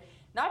been there.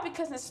 Not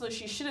because necessarily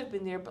she should have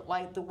been there, but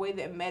like the way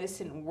that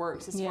medicine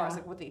works as far as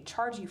like what they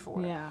charge you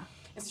for. Yeah.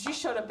 And so she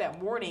showed up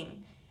that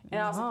morning, and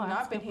I was like,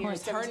 I've been here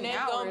 17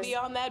 hours. Gonna be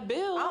on that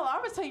bill.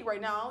 I'm gonna tell you right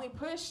now, I only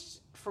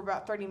pushed for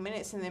about 30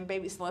 minutes, and then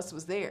baby Slayyyleste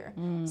was there.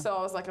 So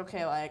I was like,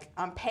 okay, like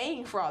I'm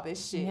paying for all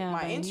this shit.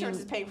 My insurance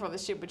is paying for all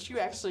this shit, but you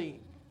actually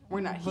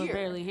were not here. We're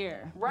barely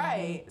here.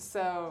 Right.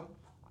 So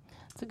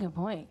that's a good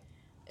point.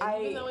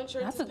 Even though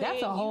insurance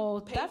that's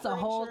a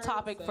whole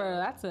topic for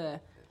that's a.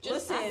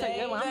 Listen,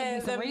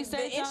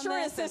 the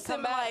insurance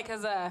system, like,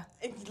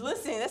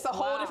 listen, that's a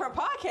whole different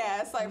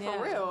podcast, like,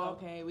 for real.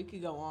 Okay, we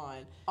could go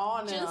on.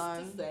 On just and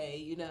on. to say,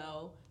 you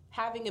know,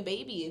 having a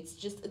baby,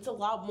 it's a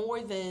lot more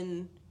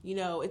than, you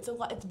know, it's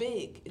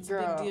big. It's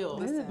a big deal.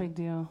 It is a big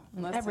deal.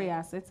 Every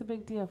aspect, it's a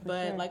big deal.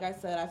 But like I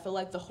said, I feel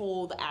like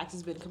the act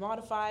has been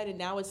commodified, and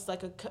now it's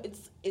like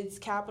it's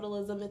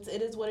capitalism. It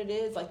is what it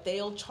is. Like,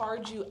 they'll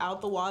charge you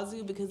out the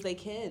wazoo because they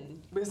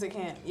can.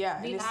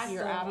 Yeah. And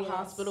you're out of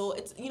hospital.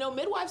 It's, you know,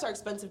 midwives are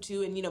expensive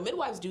too, and, you know,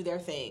 midwives do their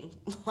thing.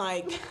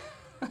 Like.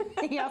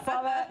 Y'all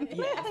saw that? Yeah.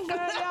 Girl,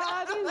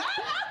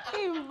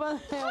 y'all, one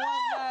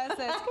guy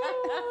said,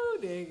 "Ooh,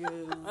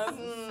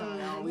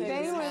 niggas."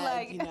 They were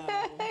like, you know,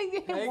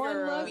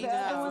 one look, the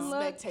other one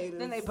look,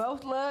 then they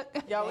both look.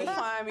 Y'all, we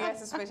fine. We got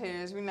some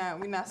spectators. We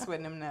not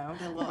sweating them now.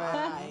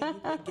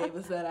 They gave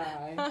us that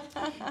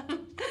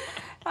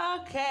eye.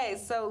 Okay,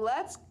 so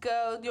let's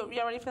go.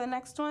 Y'all ready for the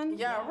next one?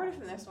 Yeah, I'm ready for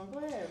the next one. Go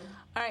ahead.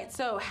 All right.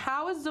 So,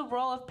 how is the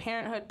role of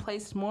parenthood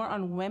placed more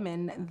on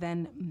women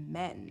than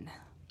men?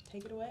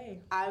 Take it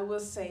away. I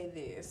will say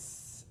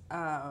this.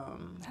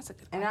 That's a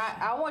good question. And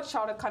I want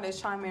y'all to kind of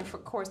chime in, for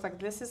course. Like,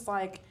 this is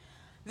like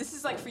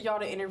for y'all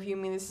to interview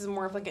me. This is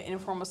more of like an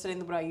informal setting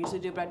than what I usually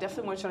do. But I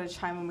definitely want y'all to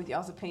chime in with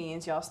y'all's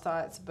opinions, y'all's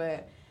thoughts.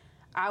 But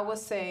I would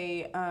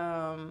say,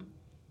 I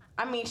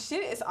mean,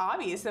 shit is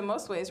obvious in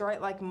most ways, right?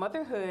 Like,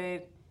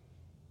 motherhood,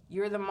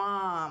 you're the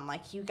mom.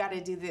 Like, you got to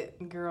do the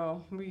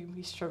girl.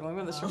 We struggling.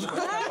 We're the struggling. I'm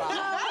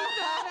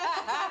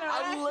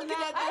looking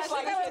at this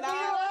like,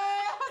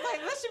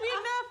 that should be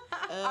enough.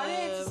 I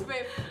didn't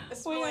anticipate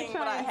explaining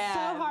what I had. So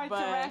hard to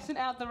ration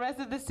out the rest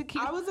of this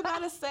tequila. I was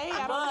about to say,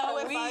 I don't know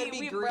if I'd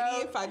be greedy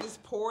if I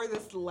just pour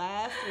this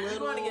last little.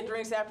 We're going to get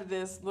drinks after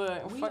this.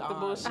 Look, fuck the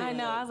bullshit. I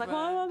know. I was like, well,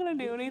 I'm not going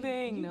to do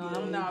anything. No, we're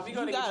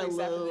going to get drinks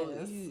after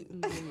this.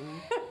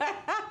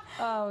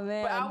 Oh,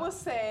 man. But I will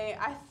say,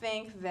 I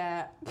think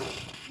that...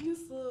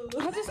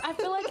 I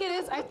feel like it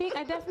is. I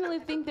definitely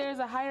think there's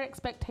a higher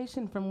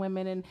expectation from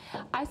women. And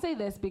I say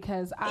this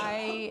because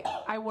I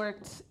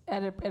worked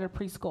at a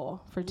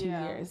preschool for 2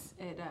 years.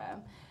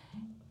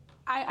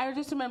 I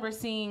just remember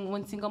seeing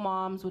when single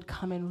moms would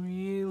come in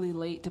really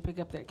late to pick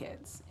up their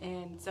kids.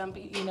 And some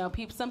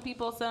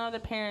people, some other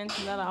parents,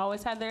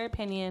 always had their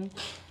opinion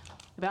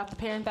about the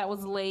parent that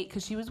was late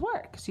because she was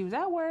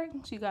at work,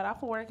 she got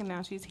off of work, and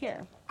now she's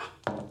here.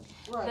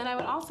 Right. Then I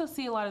would also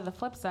see a lot of the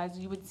flip sides.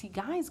 You would see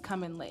guys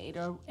come in late,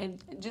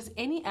 and just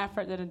any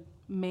effort that a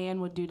man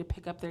would do to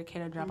pick up their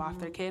kid or drop off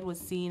their kid was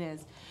seen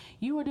as,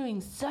 you are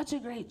doing such a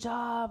great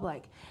job,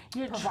 like,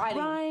 you're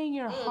trying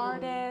your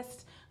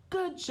hardest,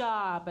 good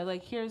job. But,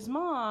 like, here's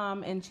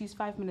mom, and she's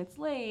 5 minutes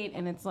late,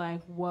 and it's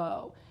like,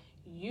 whoa,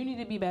 you need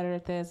to be better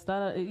at this. You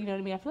know what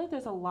I mean? I feel like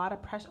there's a lot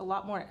of pressure, a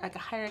lot more, like, a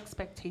higher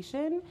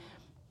expectation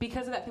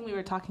because of that thing we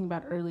were talking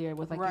about earlier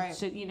with, like,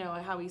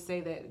 how we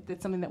say that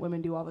that's something that women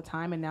do all the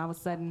time, and now all of a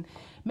sudden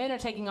men are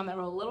taking on that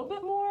role a little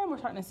bit more, and we're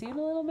starting to see it a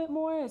little bit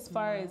more as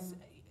far as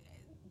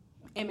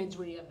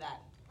imagery of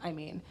that, I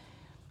mean.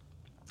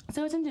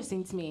 So it's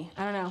interesting to me.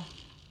 I don't know.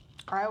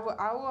 I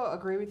will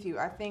agree with you.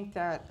 I think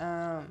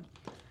that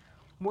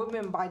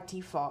women by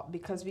default,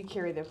 because we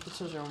carry them for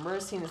children, we're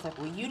seen as like,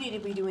 well, you need to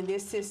be doing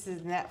this,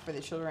 and that for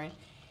the children,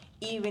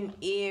 even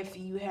if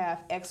you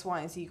have X, Y,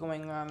 and Z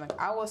going on. Like,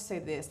 I will say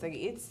this, like,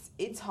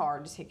 it's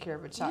hard to take care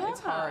of a child. Yeah. It's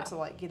hard to,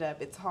 like, get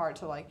up. It's hard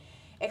to, like,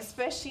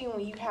 especially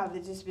when you have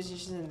the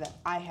disposition that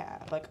I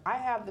have. Like, I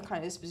have the kind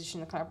of disposition,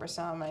 the kind of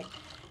person, I'm like,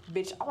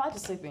 bitch, I like to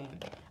sleep in.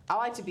 I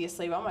like to be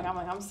asleep. I'm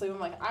asleep. I'm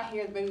like, I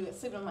hear the baby that's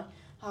sleeping. I'm like,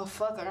 oh,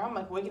 fuck. Like, I'm,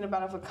 like, waking up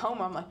out of a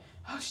coma. I'm like,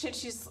 oh, shit,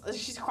 she's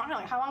crying.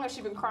 Like, how long has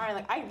she been crying?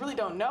 Like, I really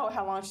don't know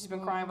how long she's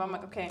been crying. But I'm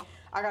like, okay,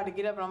 I got to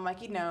get up. And I'm like,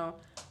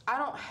 I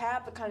don't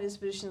have the kind of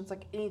disposition that's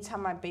like,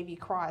 anytime my baby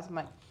cries, I'm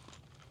like,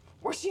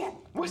 where's she at?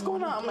 What's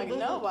going on? I'm like,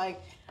 no, like,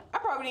 I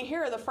probably didn't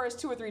hear her the first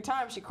 2 or 3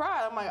 times she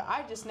cried. I'm like,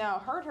 I just now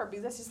heard her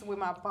because that's just the way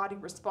my body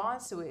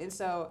responds to it. And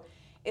so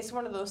it's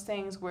one of those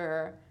things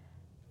where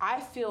I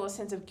feel a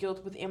sense of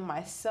guilt within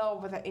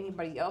myself without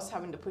anybody else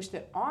having to push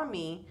that on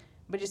me,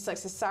 but just like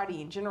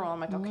society in general. I'm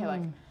like, okay,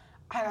 like,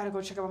 I gotta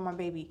go check up on my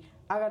baby.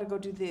 I gotta go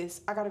do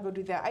this. I gotta go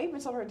do that. I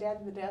even told her dad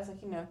the other day, I was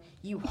like,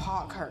 you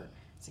hog her.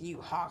 So you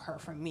hog her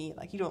from me.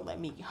 Like, you don't let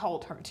me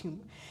hold her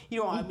you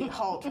don't let me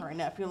hold her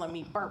enough. You don't let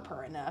me burp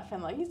her enough.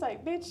 And, like, he's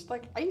like, bitch,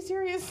 like, are you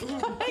serious?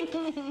 Like,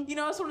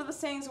 it's one of those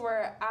things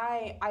where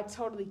I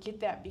totally get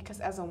that because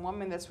as a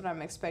woman, that's what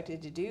I'm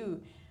expected to do.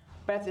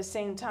 But at the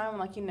same time,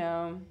 like,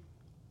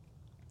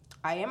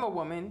 I am a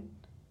woman.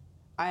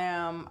 I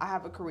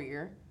have a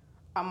career.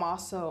 I'm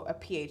also a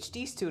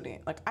PhD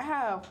student. Like, I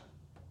have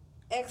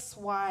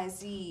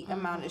XYZ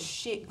amount of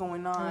shit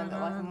going on that,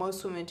 like,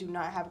 most women do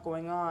not have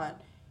going on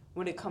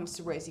when it comes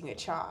to raising a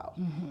child.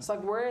 It's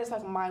like, where is,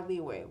 like, my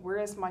leeway? Where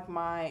is, like,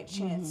 my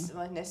chance to,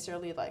 like,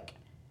 necessarily, like,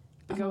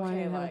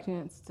 okay, like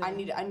I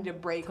need a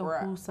break, or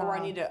I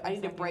need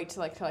a break to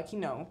like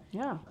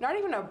not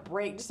even a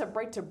break, just a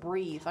break to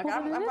breathe. Like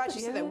I'm glad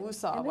you said that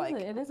woosah. Like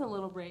it is a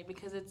little break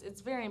because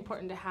it's very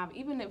important to have,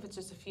 even if it's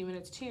just a few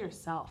minutes, to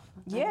yourself.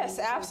 Yes,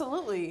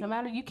 absolutely. No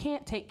matter, you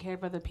can't take care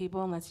of other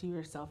people unless you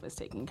yourself is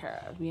taken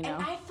care of. You know.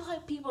 And I feel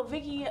like people,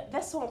 Vicky,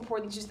 that's so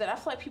important. Just that I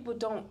feel like people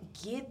don't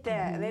get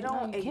that. They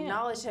don't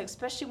acknowledge that,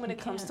 especially when it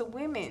comes to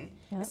women.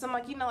 And so I'm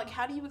like, like,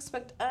 how do you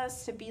expect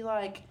us to be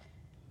like?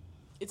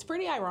 It's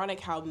pretty ironic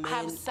how men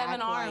have 7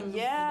 arms.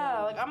 Like,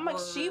 like I'm like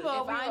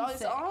Sheba with all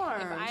these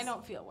arms. If I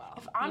don't feel well,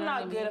 if I'm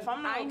not good, if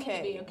I'm not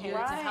okay, need to be okay.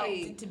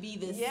 Right. To be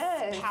this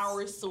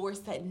power source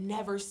that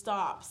never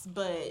stops,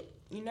 but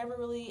you're never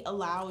really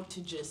allowed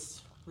to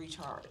just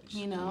recharge.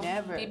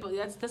 Never. People.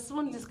 This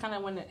one just kind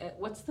of when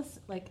what's this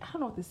like? I don't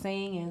know what the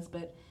saying is,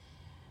 but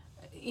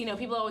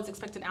people always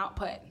expect an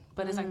output.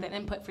 But it's like the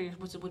input for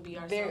which would be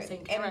ourselves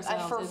taking care of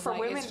ourselves. For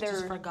women, they're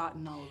just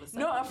forgotten all of a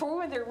sudden. No, and for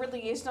women, there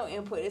really is no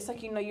input. It's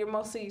like you're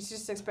mostly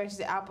just expected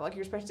to output. Like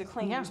you're expected to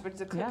clean, you're expected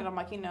to cook, and I'm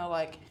like,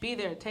 like be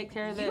there, take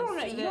care of this. You don't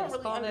really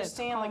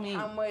understand like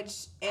how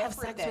much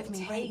effort that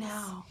takes right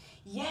now.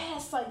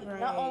 Yes, like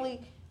not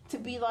only to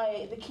be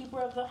like the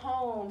keeper of the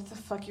home, to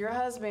fuck your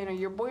husband or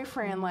your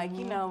boyfriend, like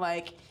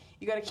like.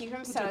 You gotta keep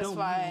him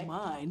satisfied.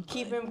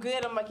 Keep him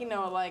good. I'm like,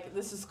 like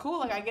this is cool.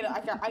 Like I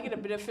get a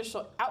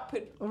beneficial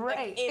output.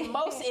 Right. Like, in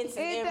most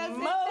instances,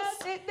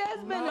 most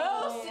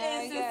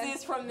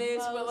instances from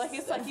this, but like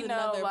it's like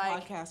another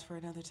podcast for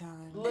another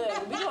time.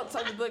 Look, we gonna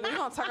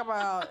talk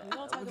about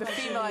the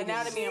female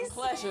anatomy and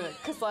pleasure,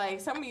 cause like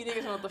some of you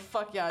niggas know what the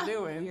fuck y'all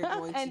doing. You're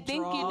going to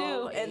think you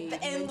do, and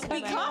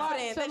be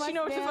confident that you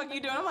know what the fuck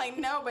you doing. I'm like,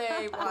 no,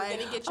 babe. I'm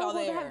gonna get y'all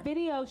there. That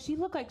video, she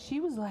looked like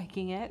she was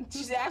liking it.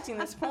 She's acting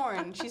this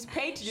porn. She's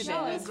paid to do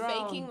that. She was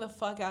faking the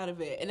fuck out of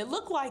it, and it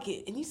looked like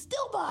it, and you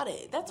still bought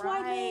it. That's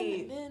why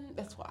men.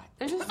 That's why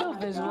they're just so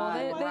visual.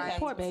 They're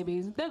poor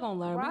babies. They're gonna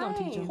learn. We're gonna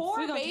teach them. Poor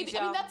babies.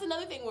 I mean, that's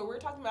another thing where we're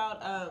talking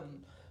about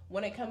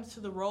when it comes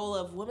to the role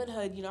of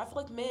womanhood. I feel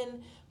like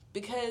men.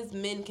 Because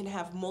men can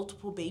have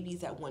multiple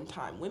babies at one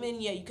time.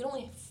 Women, you can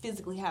only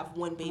physically have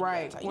one baby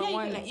at a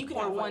time. You can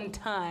have one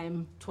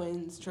time.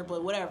 Twins,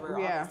 triplet, whatever,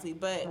 obviously.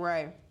 But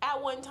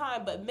at one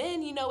time. But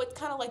men, it's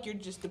kind of like you're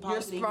just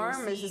depositing your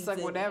sperm is just like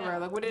whatever.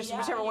 Like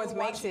whichever one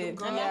makes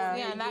it. And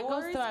that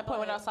goes to my point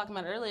what I was talking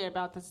about earlier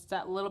about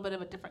that little bit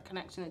of a different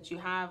connection that you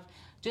have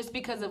just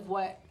because of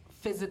what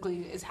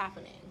physically is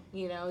happening.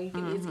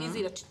 It's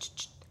easy to...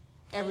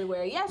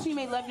 everywhere. Yes, you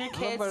may love your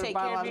kids, take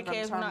care of your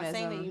kids. We're not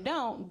saying that you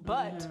don't,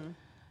 but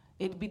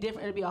it'd be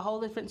different. It'd be a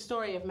whole different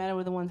story if men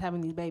were the ones having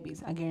these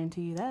babies. I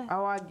guarantee you that.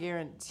 Oh, I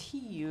guarantee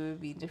you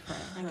it'd be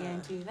different. I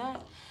guarantee you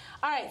that.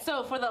 All right,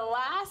 so for the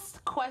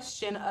last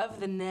question of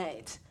the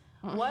night,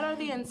 what are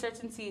the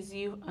uncertainties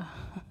you...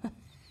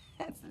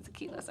 That's the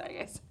tequila, sorry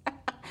guys.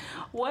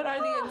 What are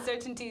the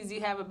uncertainties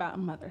you have about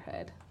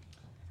motherhood?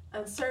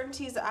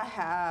 Uncertainties I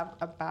have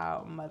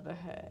about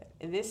motherhood.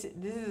 And this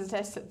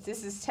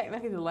is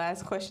technically the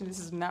last question. This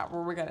is not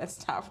where we're gonna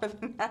stop for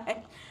the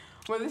night.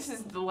 Well, this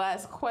is the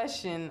last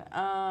question.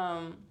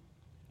 I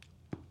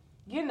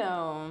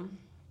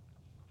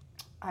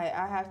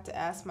have to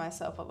ask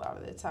myself a lot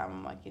of the time.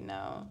 I'm like,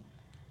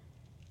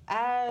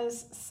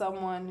 as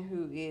someone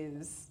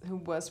who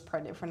was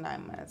pregnant for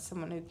 9 months,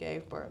 someone who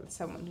gave birth,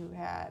 someone who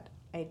had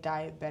a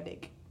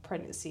diabetic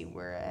pregnancy,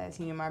 whereas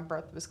my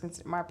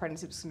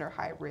pregnancy was considered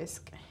high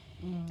risk.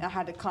 And I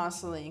had to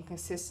constantly and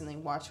consistently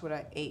watch what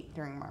I ate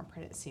during my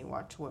pregnancy,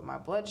 watch what my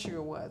blood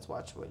sugar was,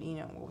 watch what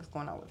what was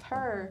going on with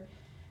her,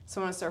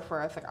 so on and so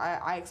forth. Like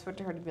I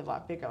expected her to be a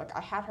lot bigger. Like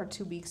I had her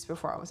 2 weeks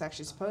before I was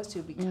actually supposed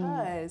to,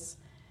 because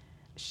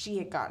she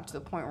had gotten to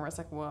the point where it's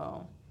like,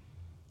 well,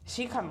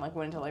 she kind of like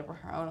went into labor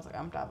her own. I was like,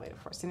 I'm dilated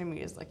 4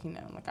 centimeters. Like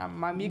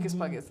my mucus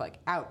plug is like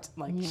out.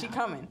 Like she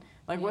coming.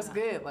 Like what's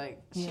good?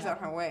 Like she's on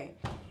her way.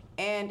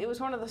 And it was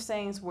one of those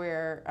things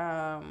where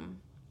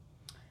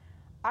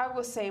I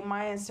would say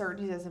my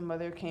uncertainties as a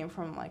mother came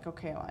from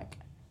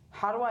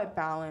how do I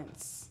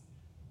balance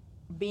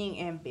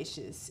being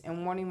ambitious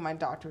and wanting my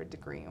doctorate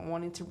degree and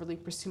wanting to really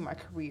pursue my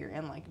career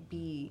and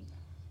be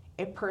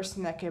a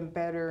person that can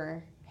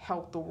better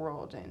help the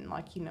world and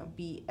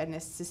be an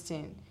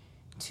assistant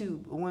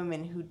to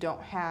women who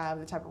don't have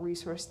the type of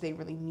resources they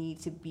really need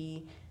to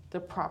be the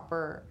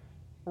proper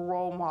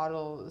role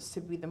models, to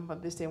be the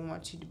mothers they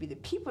want you to be, the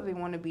people they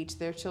want to be to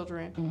their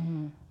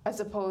children, as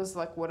opposed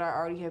to what I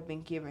already have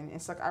been given.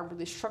 It's I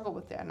really struggle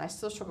with that, and I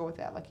still struggle with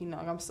that.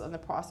 I'm still in the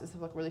process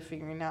of really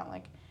figuring out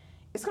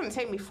it's going to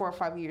take me 4 or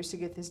 5 years to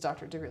get this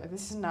doctorate degree.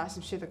 This is not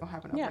some shit that's going to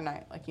happen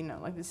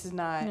overnight. This is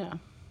not. Yeah.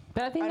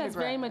 But I think that's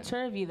very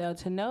mature of you though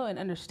to know and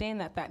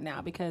understand that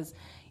now, because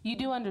you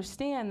do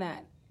understand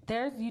that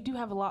you do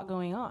have a lot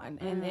going on,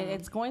 and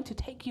it's going to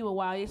take you a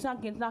while. It's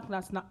not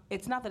that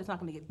it's not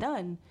going to get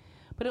done.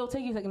 But it'll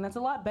take you a second. That's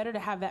a lot better to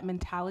have that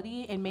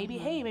mentality. And maybe,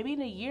 maybe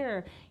in a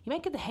year, you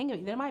might get the hang of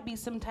it. There might be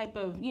some type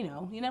of, you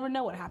never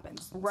know what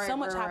happens. So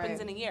much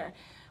happens in a year.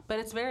 But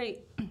it's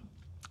very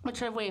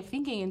mature way of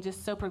thinking and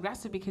just so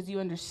progressive because you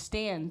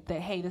understand that,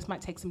 hey, this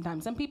might take some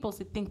time. Some people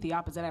think the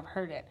opposite. I've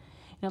heard it.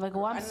 You're like,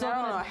 well, I'm still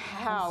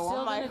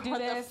going to do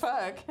this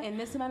fuck? in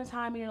this amount of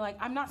time. And you're like,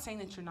 I'm not saying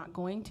that you're not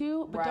going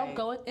to, but don't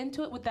go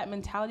into it with that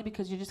mentality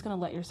because you're just going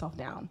to let yourself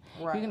down.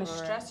 Right, you're going to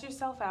stress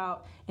yourself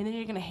out, and then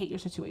you're going to hate your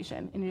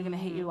situation, and you're going to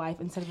hate your life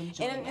instead of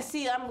enjoying it. And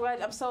see,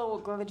 I'm so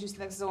glad that you said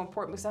that's so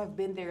important because I've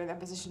been there in that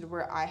position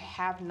where I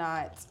have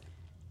not.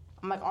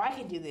 I'm like, oh, I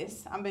can do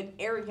this. I've been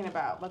arrogant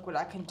about like what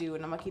I can do,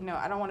 and I'm like,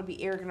 I don't want to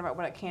be arrogant about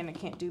what I can and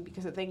can't do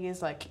because the thing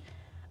is like,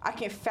 I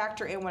can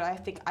factor in what I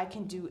think I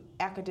can do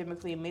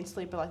academically and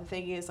mentally, but like the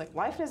thing is like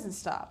life doesn't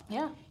stop.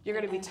 Yeah, you're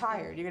gonna be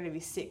tired. You're gonna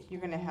be sick.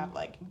 You're gonna have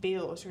like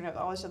bills. You're gonna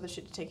have all this other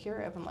shit to take care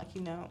of, and like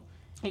you're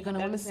gonna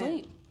want to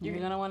sleep. You're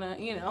gonna want to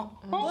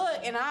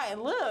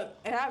look,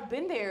 and I've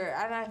been there,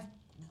 and I've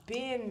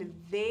been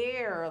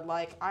there.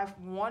 Like I've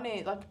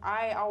wanted, like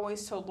I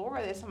always told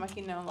Laura this. I'm like,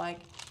 like.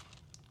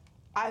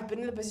 I've been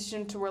in the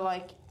position to where,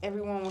 like,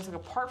 everyone was, like,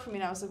 apart from me,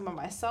 and I was looking by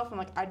myself, and,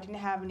 like, I didn't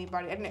have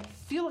anybody. I didn't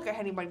feel like I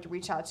had anybody to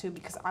reach out to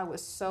because I was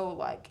so,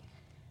 like,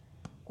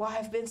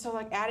 I've been so,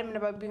 like, adamant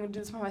about being able to do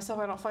this by myself.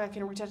 I don't feel like I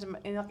can reach out to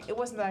and, like, it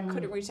wasn't that I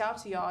couldn't reach out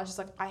to y'all. It's just,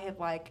 like, I had,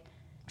 like,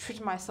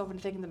 tricked myself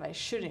into thinking that I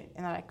shouldn't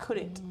and that I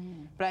couldn't.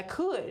 But I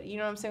could. You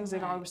know what I'm saying? Because,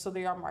 like,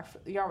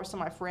 y'all were still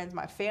my friends,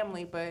 my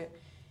family, but...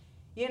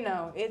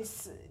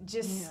 it's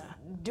just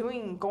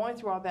going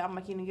through all that. I'm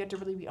like, you have to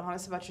really be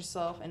honest about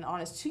yourself and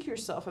honest to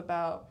yourself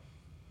about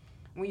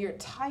when you're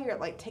tired,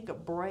 like take a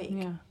break.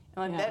 Yeah.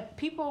 And like that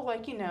people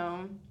like, and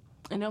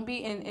don't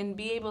be and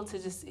be able to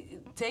just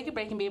take a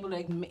break and be able to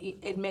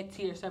admit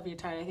to yourself you're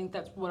tired. I think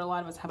that's what a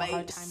lot of us have a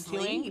hard time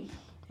doing.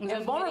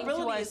 And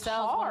vulnerability is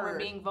hard. When we're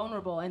being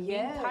vulnerable and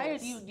being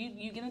tired,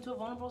 you get into a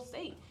vulnerable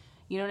state.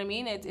 You know what I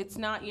mean? It's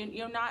not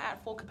you're not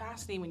at full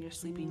capacity when you're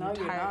sleeping. No,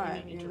 you're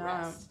tired. You're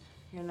not.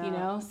 You need to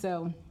rest.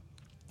 So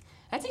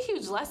that's a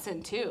huge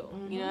lesson too.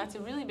 That's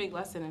a really big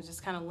lesson of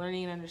just kind of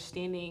learning and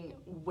understanding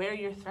where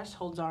your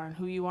thresholds are and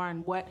who you are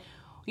and what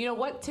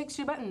ticks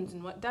your buttons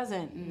and what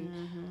doesn't,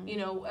 and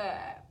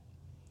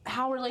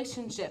how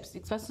relationships,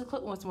 especially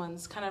close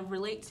ones, kind of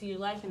relate to your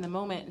life in the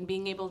moment, and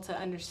being able to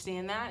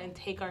understand that and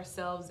take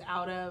ourselves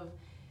out of,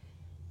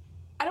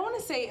 I don't want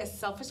to say a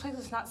selfish place.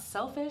 It's not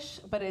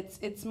selfish, but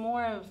it's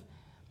more of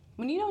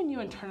when you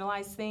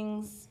internalize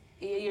things.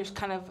 You're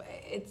kind of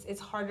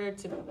it's harder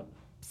to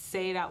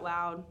say it out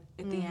loud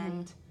at the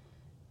end.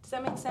 Does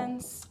that make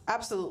sense?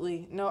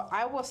 Absolutely. No,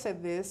 I will say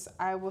this.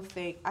 I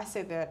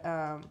say that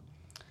I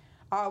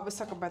always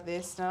talk about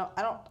this. No,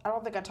 I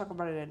don't think I talk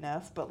about it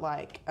enough, but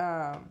like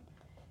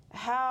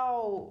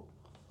how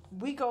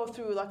we go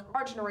through, like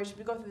our generation,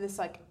 we go through this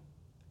like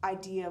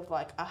idea of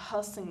like a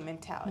hustling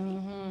mentality.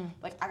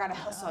 Like I gotta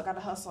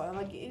hustle, and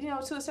like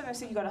to a certain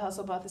extent you gotta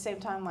hustle, but at the same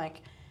time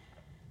like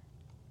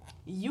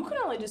you can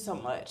only do so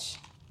much,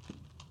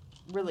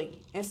 really.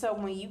 And so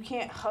when you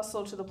can't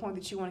hustle to the point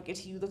that you want to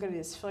get to, you look at it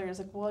as failure. It's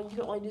like, well, you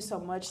can only do so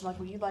much. And like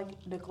when you like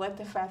neglect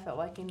the fact that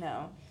like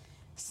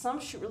some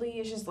shit really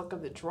is just luck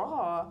of the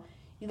draw.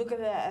 You look at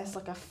that as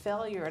like a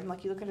failure, and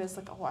like you look at it as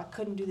like, oh, I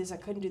couldn't do this, I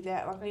couldn't do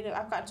that. Like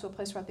I've gotten to a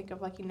place where I think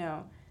of like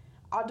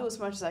I'll do as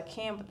much as I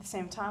can, but at the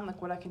same time,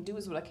 like what I can do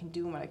is what I can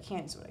do, and what I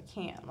can't is what I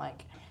can't.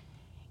 Like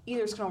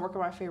either it's gonna work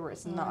in my favor, or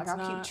it's not. Like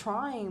I'll keep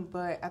trying,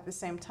 but at the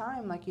same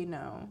time, like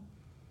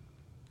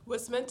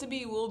what's meant to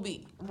be will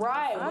be.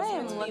 Right. What's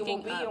meant to be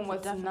will be, and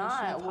what's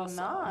not will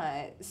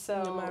not.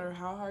 So no matter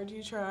how hard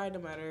you try, no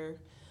matter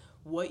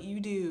what you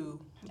do.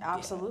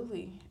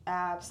 Absolutely.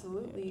 Yeah.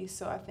 Absolutely.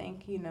 So I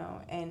think,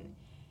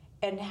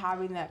 and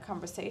having that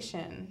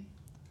conversation.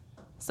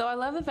 So I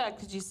love the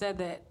fact that you said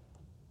that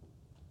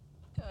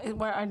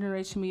where our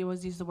generation, we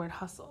always use the word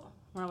hustle.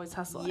 We're always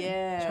hustling.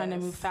 Yeah. Trying to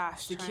move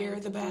fast. Secure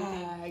the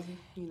bag.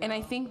 And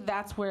I think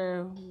that's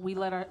where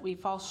we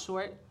fall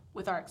short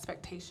with our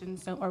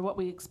expectations, or what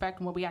we expect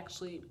and what we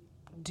actually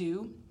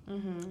do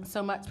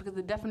so much, because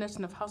the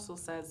definition of hustle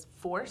says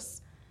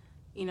force,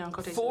 in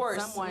quotation,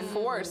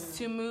 force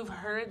to move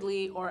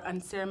hurriedly or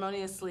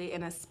unceremoniously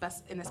in a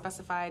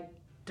specified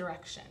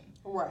direction.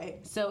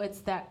 Right. So it's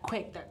that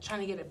quick, that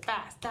trying to get it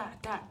fast,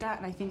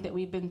 and I think that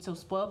we've been so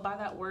spoiled by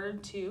that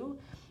word too,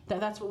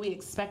 that's what we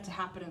expect to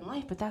happen in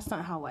life, but that's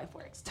not how life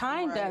works.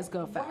 Time does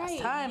go fast. Right.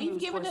 Time We've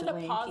moves given it a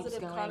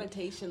positive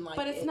connotation,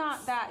 but it's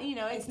not that.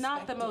 It's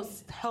not the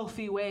most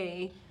healthy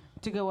way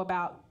to go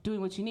about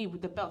doing what you need.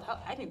 With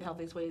I think the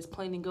healthiest way is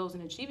playing and goals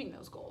and achieving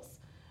those goals.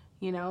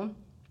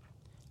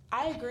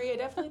 I agree. I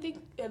definitely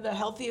think the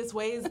healthiest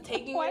way is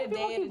taking it a day at a time. Why do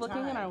people keep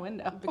looking in our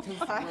window?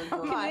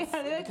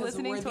 Because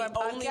we're the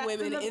only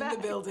women in the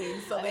building,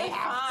 so they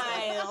have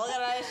to. Look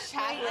at us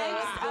chocolate.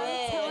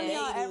 I'm telling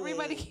y'all,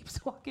 everybody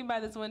keeps walking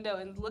by this window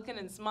and looking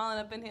and smiling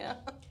up in here.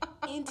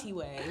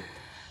 Anyway.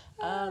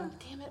 Damn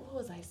it, what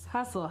was I saying?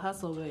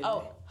 Hustle, baby.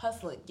 Oh,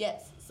 Hustling,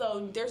 yes.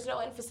 So there's no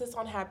emphasis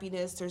on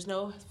happiness. There's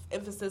no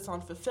emphasis on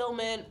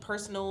fulfillment,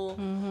 personal,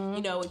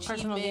 achievement,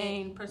 personal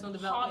gain, personal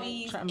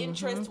development, hobbies,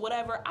 interests,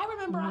 whatever. I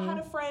remember I had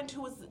a friend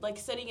who was like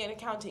studying in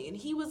accounting, and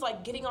he was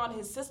like getting on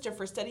his sister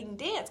for studying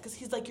dance because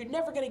he's like, you're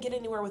never gonna get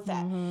anywhere with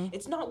that.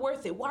 It's not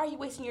worth it. Why are you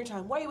wasting your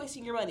time? Why are you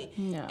wasting your money?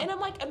 Yeah. And I'm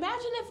like,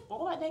 imagine if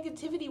all that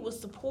negativity was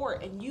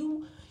support, and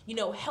you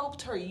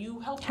helped her. You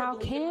helped her. How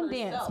believe can in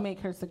herself. dance make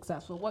her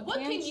successful? What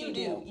can you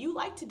do? You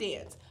like to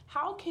dance.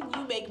 How can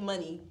you make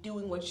money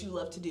doing what you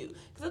love to do?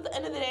 Because at the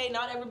end of the day,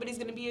 not everybody's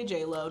going to be a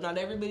J-Lo. Not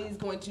everybody's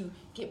going to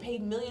get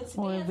paid millions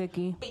to or dance.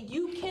 Vicky. But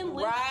you can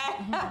live.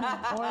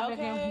 Right. Or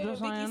okay,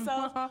 Vicky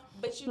self.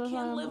 But you Just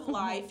can live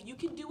life. You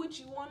can do what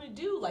you want to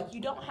do. Like, you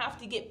don't have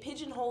to get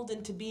pigeonholed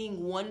into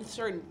being one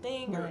certain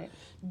thing or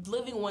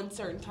living one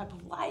certain type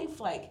of life.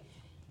 Like,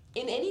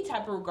 in any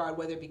type of regard,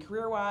 whether it be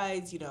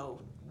career-wise,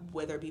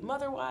 whether it be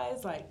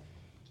mother-wise, like,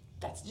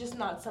 that's just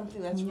not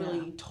something that's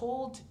really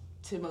told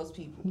to most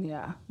people.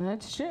 Yeah,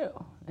 that's true.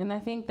 And I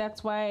think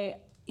that's why,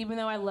 even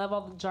though I love all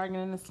the jargon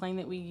and the slang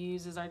that we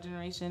use as our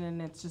generation, and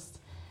it's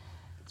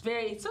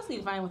socially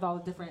defined with all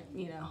the different,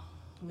 we It's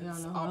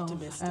don't know.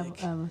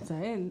 optimistic.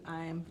 And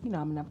I'm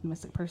an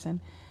optimistic person.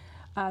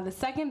 The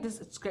second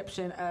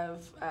description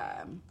of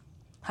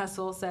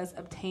hustle says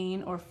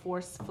obtain or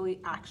forcefully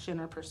action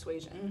or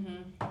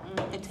persuasion.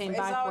 Obtain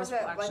by forceful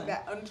action. Like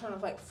that undertone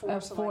of like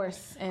force.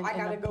 Force and I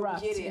gotta go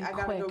get it. I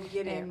gotta go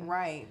get it. And,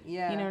 right.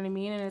 Yeah. You know what I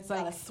mean? And it's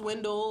like gotta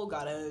swindle.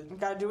 Gotta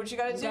do what you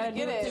gotta do to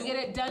get it. To get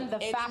it done the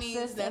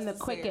fastest and the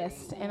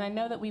quickest. And I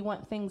know that we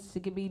want things to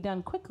be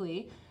done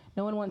quickly.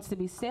 No one wants to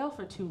be stale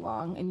for too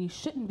long, and you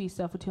shouldn't be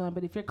stale for too long.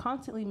 But if you're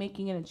constantly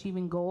making and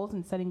achieving goals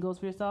and setting goals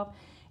for yourself,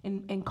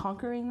 and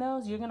conquering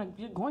those, you're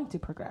going to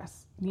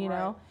progress. You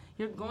know,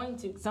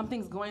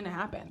 something's going to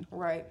happen.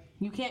 Right.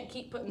 You can't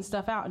keep putting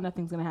stuff out and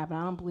nothing's going to happen.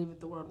 I don't believe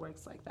that the world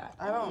works like that.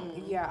 I'll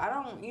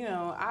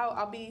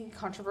be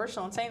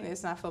controversial in saying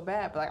this, and I feel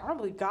bad, but like I don't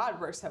believe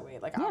God works that way.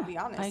 Like I'll be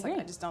honest,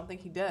 I just don't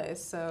think He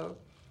does. So.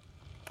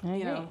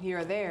 Here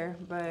or there,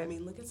 but I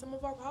mean, look at some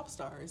of our pop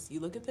stars. You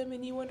look at them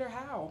and you wonder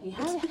how.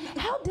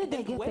 How did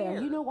they get there?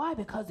 You know why?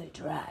 Because they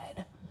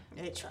tried.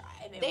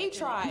 They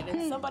tried,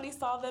 and somebody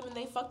saw them and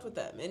they fucked with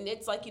them. And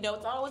it's like, it's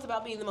not always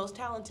about being the most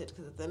talented,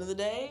 because at the end of the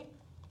day,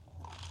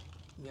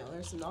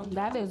 there's some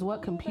that is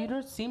what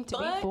computers seem to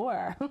be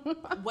for.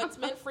 What's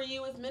meant for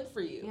you is meant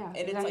for you. Yeah, and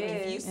it's like,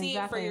 if you see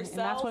it for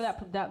yourself. And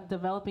that's where that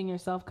developing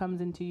yourself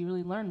comes into. You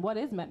really learn what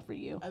is meant for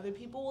you. Other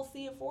people will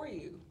see it for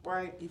you.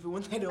 Right. Even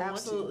when they don't want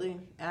to.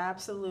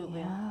 Absolutely.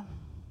 Yeah.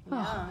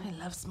 Oh, I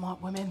love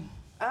smart women.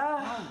 All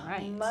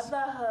right.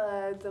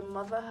 Motherhood.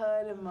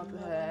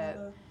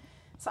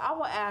 So I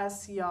will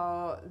ask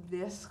y'all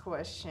this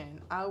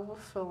question. I will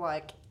feel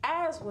like,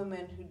 as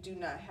women who do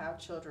not have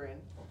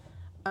children,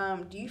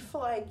 do you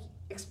feel like,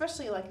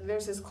 especially like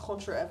there's this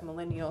culture of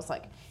millennials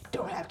like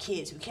don't have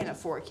kids, we can't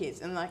afford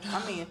kids, and like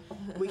I mean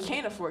we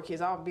can't afford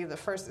kids. I'll be the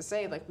first to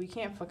say like we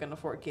can't fucking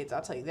afford kids.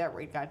 I'll tell you that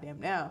right goddamn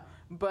now.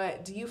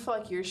 But do you feel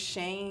like you're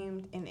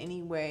shamed in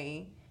any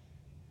way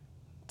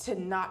to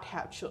not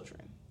have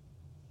children?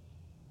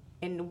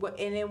 And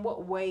in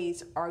what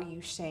ways are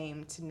you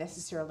shamed to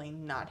necessarily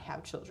not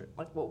have children?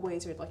 Like what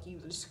ways are like you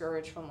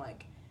discouraged from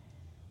like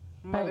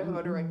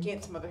motherhood or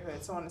against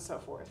motherhood, so on and so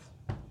forth?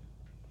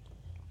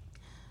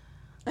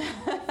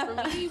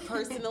 For me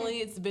personally,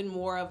 it's been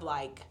more of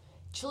like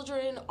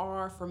children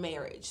are for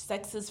marriage,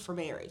 sex is for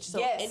marriage.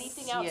 So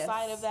anything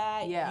outside of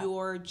that,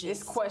 you're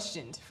just it's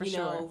questioned for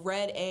sure.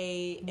 Red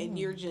A, and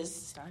you're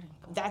just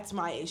that's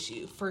my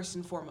issue first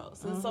and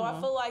foremost. And so I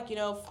feel like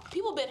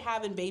people have been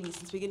having babies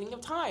since the beginning of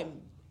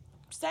time.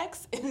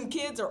 Sex and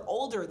kids are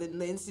older than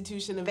the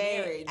institution of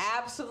marriage.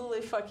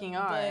 Absolutely fucking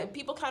are. But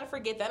people kind of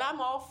forget that.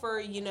 I'm all for,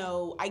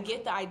 I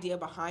get the idea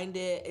behind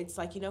it. It's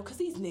like, because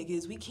these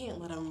niggas, we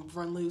can't let them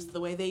run loose the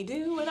way they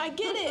do. And I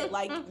get it.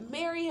 Like,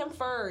 marry him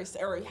first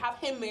or have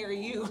him marry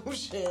you.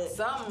 Shit.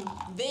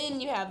 Then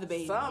you have the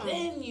baby.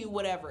 Then you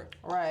whatever.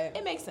 Right.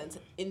 It makes sense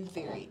in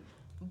theory.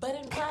 But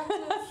in practice,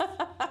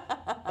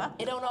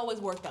 it don't always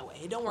work that way.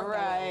 It don't work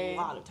that way a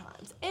lot of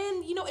times.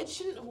 And, it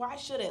shouldn't. Why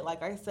should it?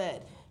 Like I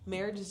said,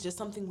 marriage is just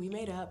something we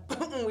made up.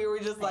 We were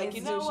just like,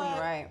 you know what?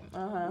 Right.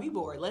 We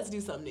bored. Let's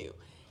do something new.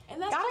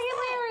 And that's gotta get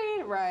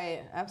married.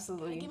 Right.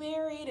 Absolutely. Get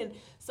married. And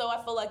so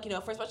I feel like,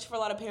 especially for a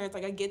lot of parents,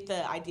 like I get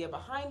the idea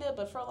behind it,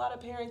 but for a lot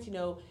of parents,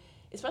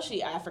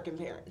 especially African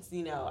parents,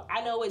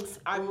 I know it's,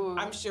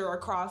 I'm sure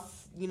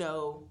across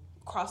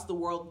the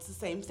world it's the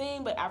same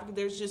thing, but Africa,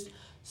 there's just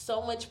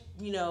so much,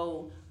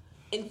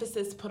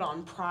 emphasis put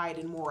on pride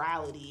and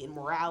morality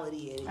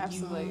and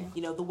absolutely.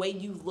 The way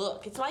you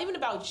look. It's not even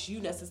about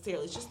you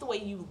necessarily. It's just the way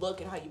you look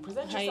and how you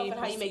present yourself and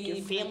how you make your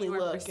family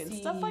look and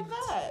stuff like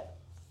that.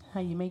 How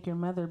you make your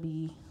mother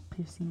be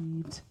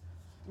perceived.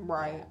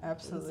 Right,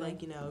 absolutely.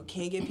 It's like,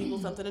 can't give people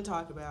something to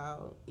talk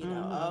about.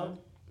 Oh,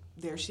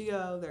 there she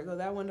go. There go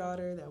that one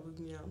daughter. That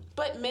was,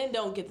 But men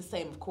don't get the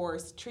same, of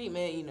course,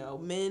 treatment.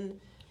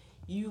 Men,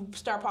 you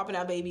start popping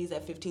out babies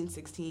at 15,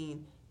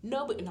 16.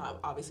 nobody, no,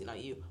 obviously not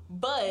you,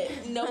 but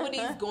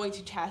nobody's going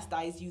to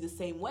chastise you the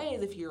same way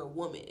as if you're a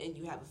woman and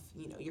you have,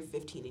 you're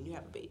 15 and you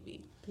have a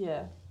baby.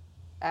 Yeah,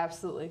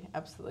 absolutely.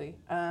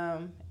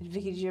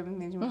 Vicky, do you have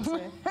anything you want to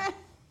say?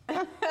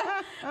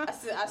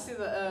 I see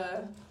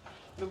the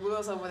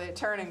wheels over there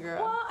turning,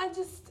 girl. Well,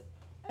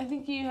 I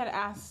think you had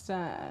asked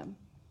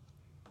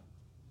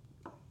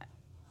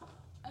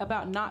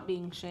about not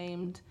being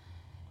shamed,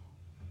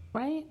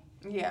 right?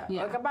 Yeah,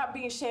 like about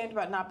being shamed,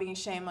 about not being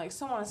shamed, like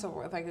so on and so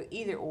forth, like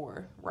either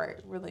or, right?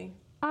 Really.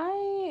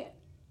 I'm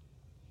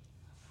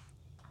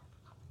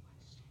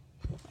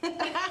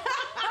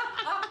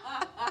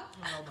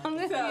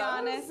gonna be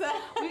honest.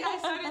 I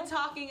started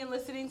talking and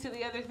listening to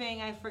the other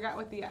thing. I forgot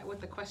what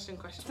the question.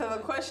 So the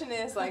question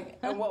is like,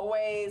 in what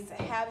ways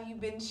have you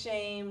been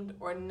shamed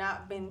or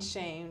not been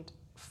shamed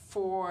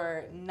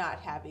for not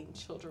having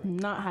children?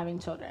 Not having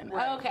children.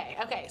 Right.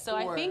 Okay. So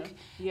I think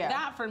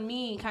that for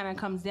me kind of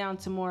comes down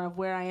to more of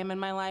where I am in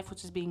my life,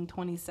 which is being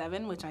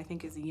 27, which I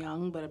think is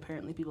young, but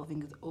apparently people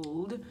think is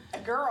old.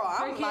 Girl,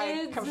 I'm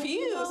like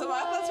confused. I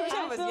thought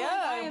you was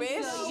young,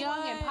 bitch. Still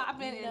young and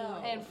popping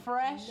and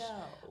fresh.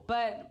 No.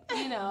 But,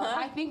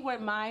 I think where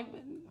my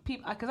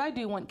people, because I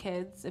do want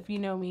kids. If you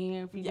know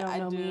me, if you don't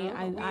know me,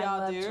 I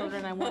love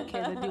children. I want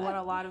kids. I do want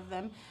a lot of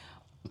them.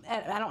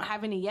 I don't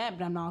have any yet,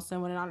 but I'm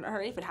also in a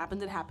hurry. If it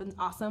happens, it happens.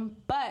 Awesome.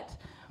 But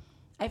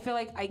I feel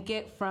like I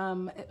get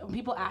from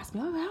people ask me,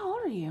 "Oh, how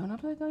old are you?" And I'm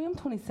like, "Oh, I'm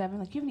 27."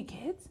 Like, you have any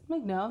kids? I'm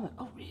like, "No." I'm like,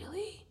 "Oh,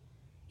 really?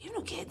 You have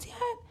no kids yet?"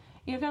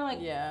 You're kind of like,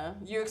 yeah.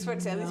 You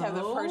expect to at least have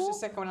the first or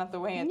second one out the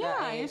way at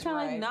that age, you're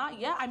kind of like, not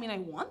yet. I mean, I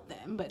want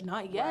them, but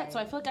not yet. Right. So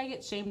I feel like I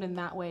get shamed in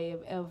that way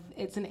of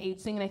it's an age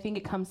thing, and I think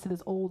it comes to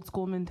this old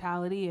school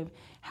mentality of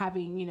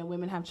having,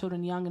 women have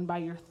children young, and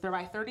by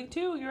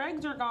 32, your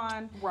eggs are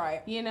gone.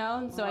 Right.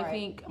 And so I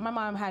think my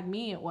mom had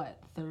me at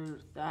what,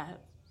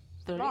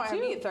 32? No, I had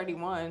me at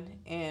 31,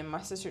 and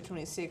my sister at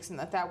 26, and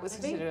that was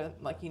considered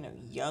like,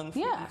 young for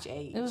each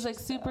age. It was like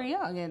super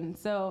young, and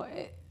so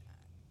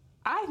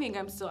I think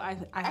I'm still. I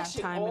have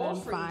time and I'm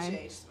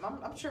fine.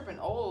 I'm tripping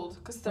old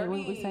because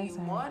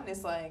 31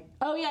 is like.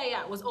 Oh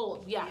yeah, it was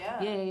old.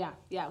 Yeah,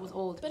 it was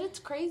old. But it's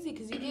crazy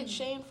because you get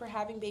shamed for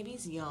having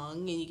babies young,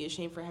 and you get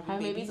shamed for having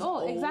babies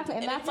old. Exactly,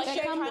 and that's like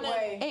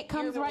it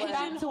comes right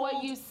back to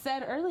what you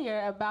said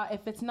earlier about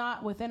if it's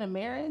not within a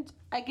marriage.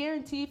 I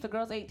guarantee if the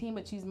girl's 18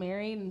 but she's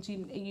married and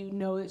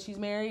that she's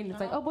married and it's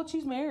like, oh, but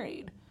she's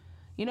married.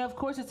 Of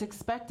course it's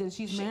expected.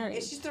 She's married.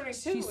 She's 32.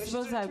 She's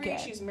supposed to have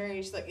kids. She's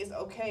married. She's like, it's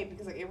okay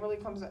because like it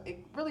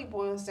really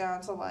boils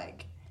down to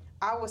like,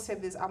 I would say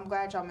this. I'm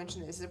glad y'all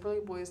mentioned this. It really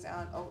boils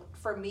down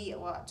for me a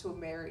lot to a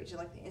marriage and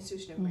like the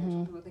institution of marriage.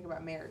 When people think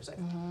about marriage, like,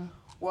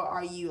 what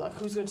are you like?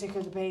 Who's gonna take care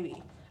of the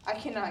baby? I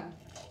cannot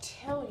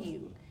tell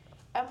you.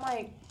 I'm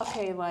like,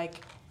 okay,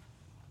 like.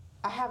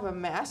 I have a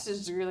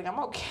master's degree. Like, I'm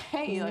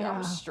okay. Like,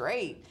 I'm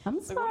straight.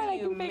 I'm smart. What do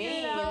you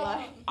mean?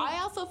 Like,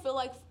 I also feel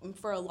like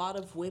for a lot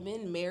of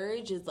women,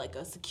 marriage is like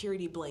a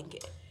security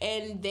blanket.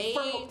 And they...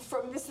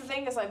 This the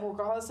thing is, like,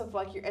 regardless of,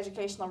 like, your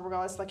education level,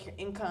 regardless of, like, your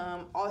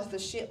income, all this the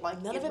shit,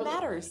 like... None of it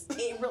matters.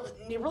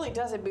 It really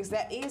doesn't because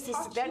that is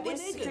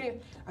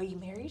security. Are you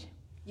married?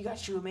 You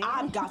got you a man?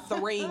 I've got the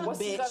ring, What's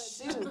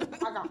bitch. He gonna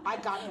do? I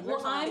got him.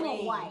 Well, I'm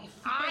a wife.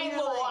 I'm a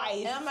wife.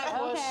 And I'm like,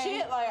 well,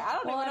 shit, like, I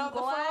don't even know if the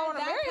fuck I want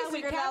to marry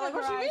this girl now. Like,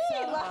 what you mean?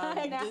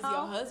 Like, does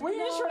your husband we're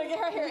just trying to get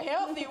her hair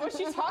healthy. What's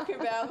she talking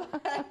about?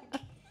 Like,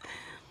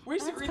 we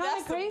should read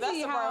that's the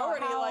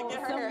priority, like, get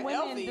her hair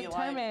healthy.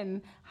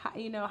 Determine,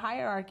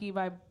 hierarchy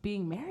by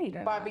being married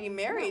or by not. being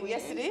married,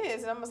 yes, it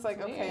is. And I'm just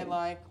like, okay,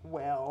 like,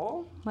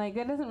 well, like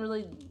that doesn't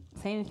really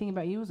say anything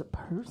about you as a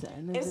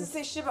person. It doesn't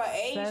say shit about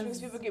age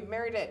because people get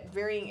married at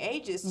varying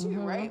ages too,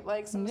 right?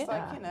 Like, so it's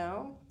like,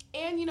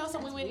 And,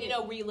 some women,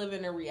 relive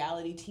in a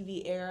reality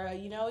TV era,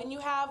 and you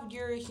have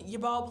your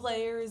ball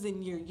players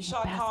and your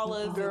shot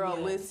callers. Girl,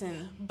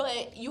 listen.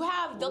 But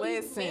they'll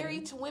be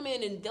married to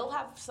women and they'll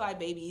have side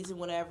babies and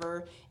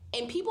whatever.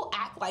 And people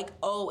act like,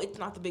 oh, it's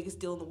not the biggest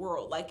deal in the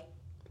world. Like,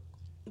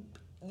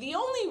 the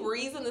only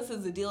reason this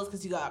is a deal is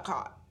because you got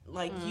caught.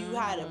 Like, you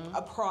had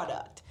a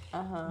product.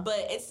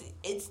 But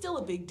it's still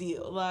a big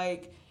deal.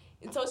 Like...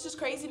 And so it's just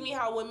crazy to me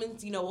how women,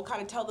 will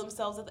kind of tell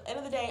themselves at the end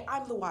of the day,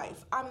 I'm the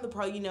wife. I'm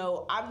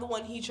the I'm the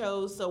one he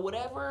chose. So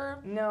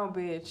whatever. No,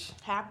 bitch.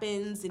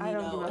 Happens. And,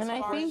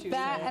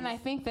 I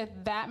think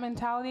that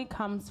mentality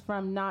comes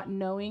from not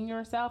knowing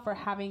yourself or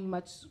having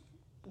much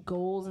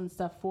goals and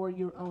stuff for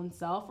your own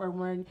self or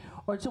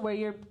to where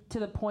you're to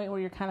the point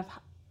where you're kind of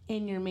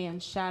in your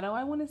man's shadow,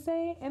 I want to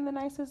say, in the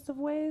nicest of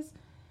ways.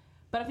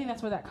 But I think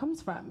that's where that comes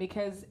from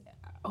because...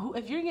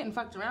 if you're getting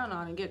fucked around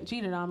on and getting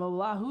cheated on, blah, blah,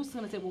 blah, who's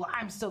going to say, well,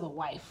 I'm still the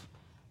wife?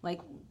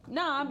 Like,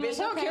 no, I'm bitch,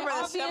 I don't care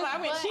about that stuff.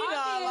 I'm getting cheated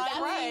on. Like,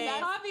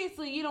 right.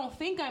 Obviously, you don't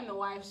think I'm the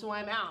wife, so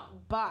I'm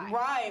out. Bye.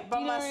 Right.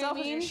 But myself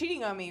is you're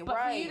cheating on me. But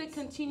right. for you to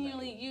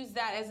continually use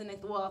that as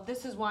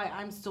this is why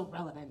I'm still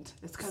relevant.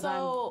 It's because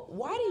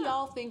why do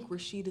y'all think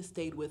Rashida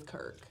stayed with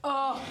Kirk?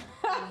 Oh.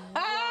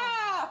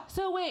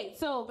 So wait,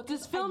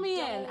 just fill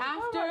me in.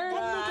 After,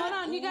 hold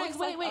on, you guys,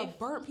 wait. A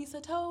burnt piece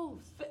of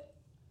toast.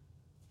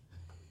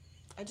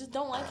 I just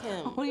don't like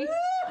him. We're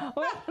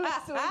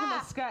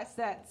gonna scratch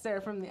that, sir,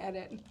 from the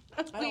edit.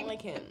 I don't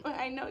like him.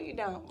 I know you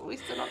don't, but we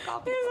still don't call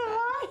him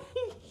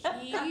that.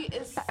 He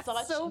is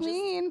such so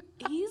mean.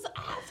 He's an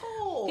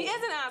asshole. He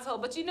is an asshole,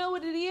 but you know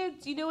what it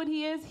is? You know what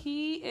he is?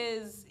 He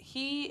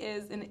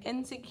is an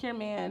insecure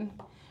man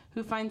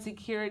who finds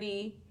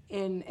security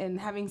in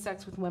having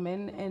sex with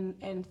women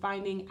and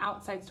finding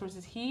outside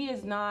sources. He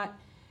is not.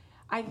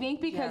 I think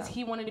because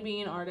he wanted to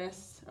be an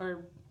artist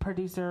or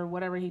producer or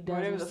whatever he does,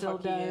 whatever or the still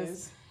fuck does. He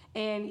is.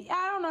 And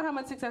I don't know how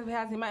much success he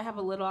has. He might have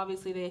a little.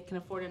 Obviously, they can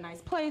afford a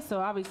nice place, so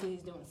obviously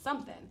he's doing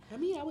something. I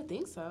mean, I would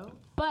think so.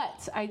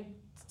 But I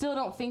still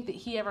don't think that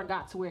he ever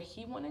got to where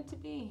he wanted to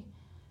be.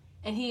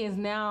 And he is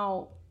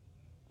now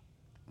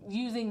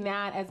using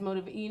that as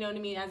motivation. You know what I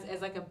mean?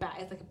 As like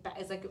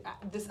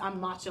this.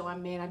 I'm macho.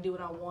 I'm man. I do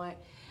what I want.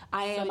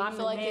 I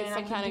feel like it's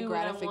some kind of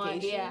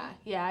gratification.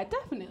 Yeah, it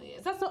definitely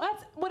is. That's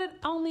what it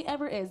only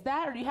ever is.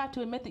 That, or you have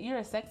to admit that you're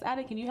a sex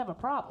addict and you have a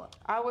problem.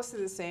 I would say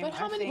the same. But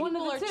how many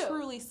people are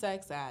truly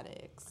sex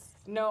addicts?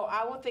 No,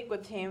 I would think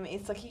with him,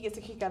 it's like he gets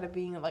a kick out of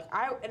being like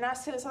I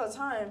say this all the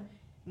time.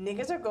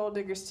 Niggas are gold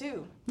diggers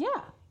too. Yeah.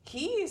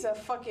 He's a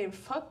fucking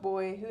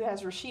fuckboy who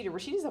has Rashida.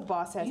 Rashida's a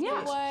boss ass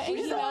bitch. What?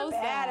 She's he a knows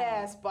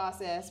badass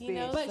boss ass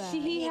bitch. But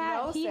he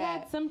knows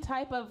had some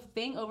type of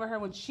thing over her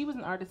when she was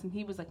an artist and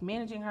he was like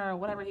managing her or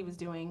whatever he was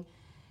doing.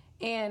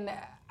 And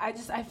I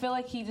feel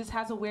like he just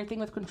has a weird thing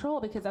with control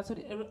because that's what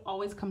it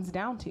always comes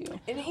down to.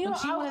 And when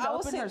she wanted to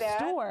open her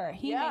store,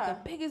 he made the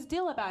biggest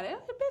deal about it.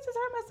 The bitch is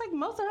her, it's like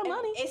most of her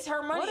money. It's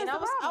her money. And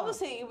I would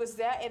say it was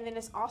that, and then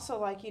it's also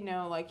like, you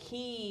know, like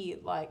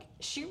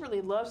she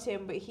really loved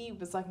him, but he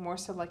was like more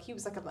so like he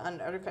was like on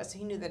the undercut, so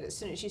he knew that as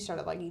soon as she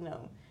started like, you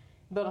know,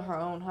 building her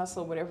own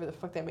hustle, whatever the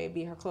fuck that may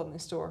be, her clothing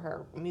store,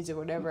 her music,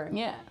 whatever.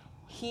 Yeah.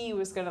 He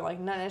was gonna like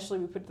not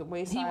necessarily be put to the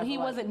wayside. He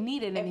wasn't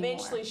needed anymore.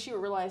 Eventually, she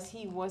would realize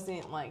he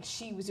wasn't like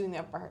she was doing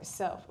that for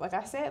herself. Like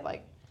I said,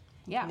 like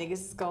niggas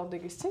is gold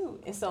diggers too.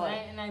 And so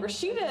like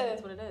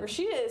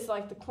Rashida is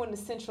like the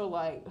quintessential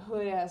like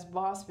hood ass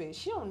boss bitch.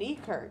 She don't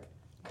need Kirk.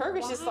 Kirk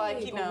is just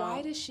like, you know,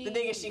 why does she? The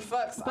nigga she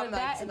fucks. But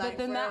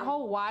then that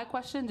whole why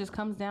question just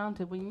comes down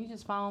to when you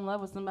just fall in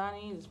love with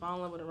somebody, you just fall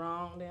in love with the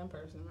wrong damn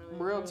person.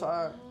 Really. Real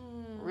talk.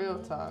 Real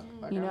talk.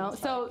 Like, you know,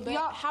 so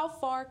y'all, how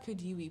far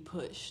could you be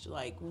pushed?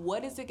 Like,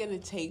 what is it gonna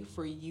take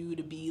for you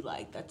to be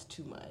like, that's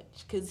too much?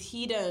 Because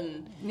he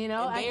done, you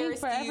know, I think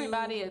for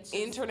everybody, it's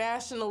just,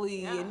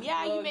 internationally, and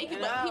you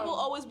making money. People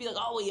always be like,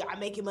 oh yeah, I'm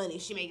making money,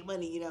 she making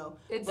money. You know,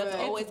 it's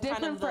always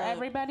different kind of for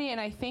everybody. And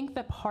I think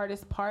the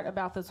hardest part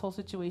about this whole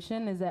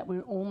situation is that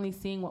we're only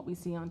seeing what we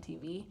see on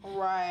TV,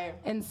 right?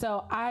 And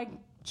so I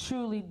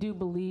truly do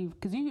believe,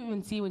 because you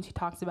even see when she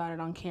talks about it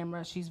on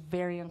camera, she's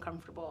very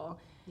uncomfortable.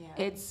 Yeah.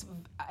 It's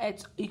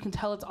you can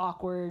tell it's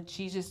awkward.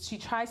 She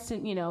tries to,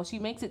 you know, she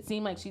makes it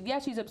seem like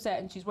she's upset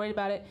and she's worried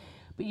about it,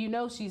 but you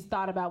know she's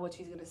thought about what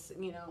she's gonna,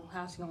 you know,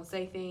 how she's gonna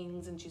say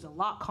things, and she's a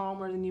lot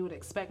calmer than you would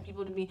expect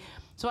people to be.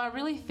 So I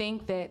really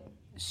think that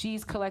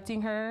she's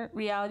collecting her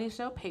reality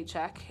show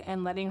paycheck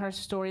and letting her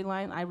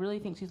storyline. I really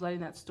think she's letting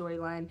that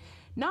storyline,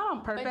 not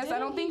on purpose. But I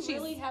don't think she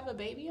really have a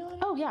baby on her.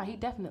 Oh yeah, he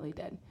definitely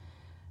did.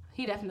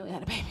 He definitely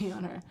had a baby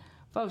on her.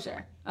 For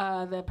sure.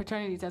 The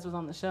paternity test was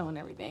on the show and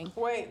everything.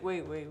 Wait.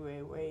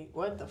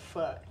 What the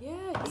fuck? Yeah.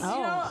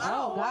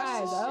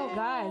 Guys.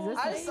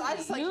 I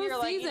just like hear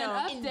like, you know,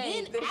 update. And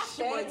then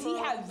afterwards he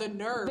had the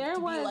nerve to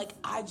be like,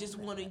 I just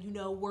want to, you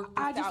know, work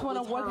this out. I just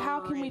want to work. How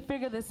can we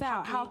figure this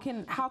out? How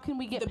can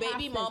we get the past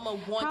baby this? mama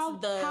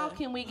wants how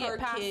can we get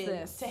past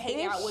this to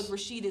hang out with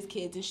Rashida's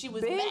kids, and she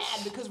was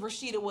mad because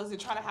Rashida wasn't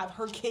trying to have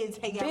her kids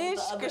hang out with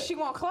the other. Because she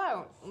want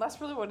clout.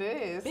 That's really what it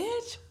is.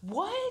 Bitch,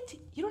 what?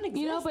 You don't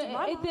exist. You know, but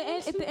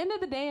at the end of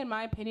the day, in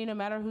my opinion, no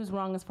matter who's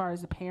wrong as far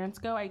as the parents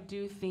go, I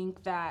do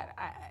think that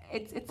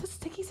it's a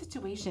sticky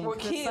situation. With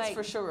kids,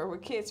 for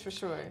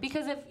sure.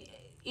 Because if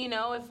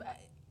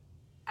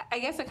I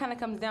guess it kind of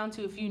comes down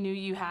to if you knew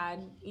you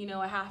had, you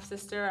know, a half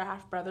sister or a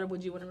half brother,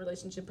 would you want a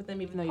relationship with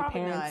them even though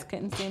Probably your parents not.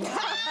 couldn't stand it?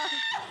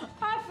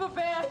 I feel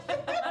bad.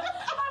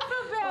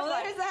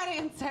 Well, there's that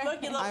answer.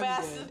 Look, you little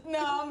bastard.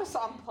 No,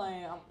 I'm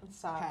playing.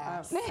 Stop.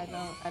 I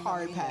don't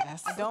Hard mean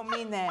pass. That. I don't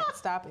mean that.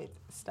 Stop it.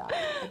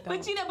 But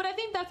but I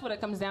think that's what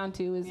it comes down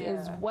to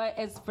is what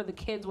is for the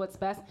kids what's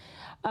best.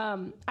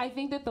 I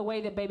think that the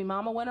way that baby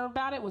mama went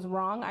about it was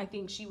wrong. I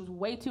think she was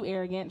way too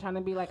arrogant, trying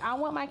to be like, I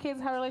want my kids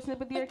to have a relationship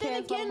with your kids. But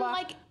then again, blah,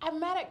 blah, blah. like, I'm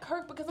mad at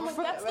Kirk because I'm like,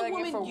 that's the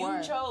woman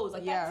you chose.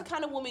 Like, that's the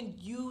kind of woman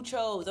you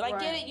chose. And I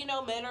get it, you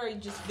know, men are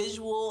just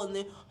visual, and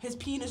then his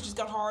penis just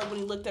got hard when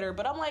he looked at her.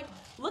 But I'm like,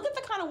 look at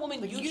the kind of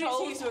woman you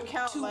chose to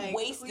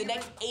waste the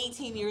next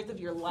 18 years of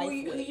your life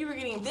with. Who you were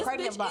getting this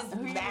pregnant bitch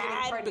is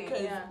mad because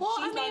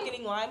she's not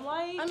getting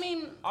limelight. I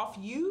mean, off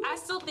you. I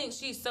still think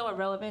she's so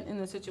irrelevant in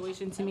the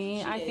situation to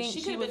me. I think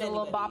she was a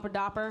little bopper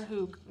dopper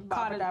who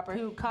caught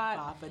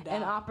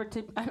an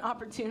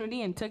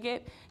opportunity and took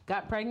it,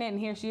 got pregnant, and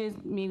here she is,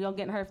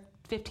 getting her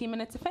 15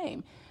 minutes of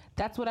fame.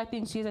 That's what I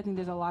think she is. I think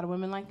there's a lot of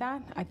women like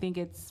that. I think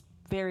it's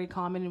very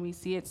common and we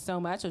see it so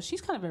much. So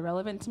she's kind of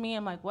irrelevant to me.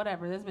 I'm like,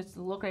 whatever, this bitch is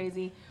a little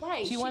crazy.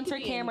 Right. She wants her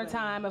camera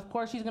time. Of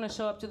course she's going to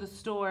show up to the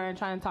store and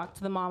try and talk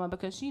to the mama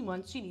because she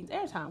needs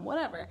airtime,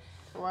 whatever.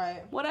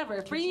 Right.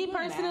 Whatever. For me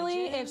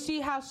personally,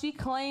 how she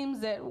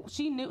claims that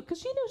she knew, because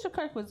she knew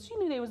she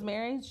knew they was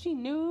married. She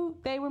knew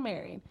they were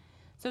married.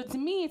 So to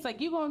me, it's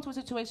like you go into a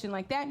situation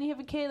like that and you have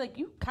a kid, like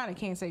you kind of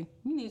can't say,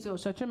 you need to go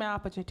shut your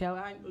mouth, put your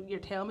tail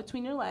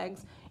between your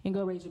legs and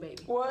go raise your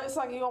baby. Well, it's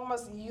like you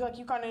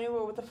kind of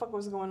knew what the fuck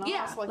was going on.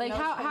 Yeah, so, like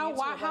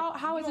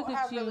how is it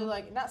that you really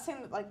like not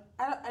saying that, like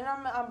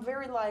I'm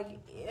very like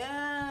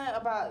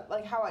about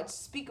like how I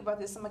speak about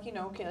this. I'm like,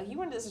 okay, like you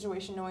went into the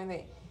situation knowing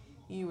that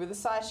you were the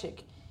side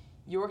chick,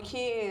 your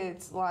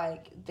kids,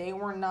 like they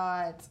were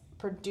not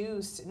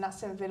produced. Not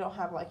saying that they don't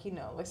have like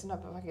like some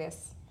type of, I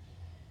guess.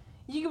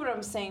 You get what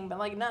I'm saying, but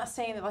like not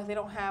saying that like they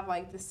don't have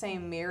like the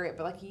same merit,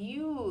 but like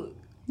you.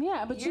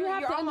 Yeah, but you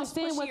have to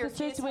understand what the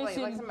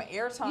situation. Like some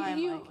airtime.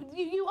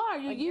 You are.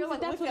 You're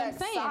like, that's what I'm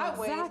saying.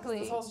 Exactly.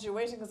 This whole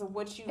situation because of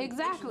what you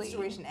exactly. The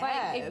situation like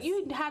as. If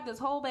you had this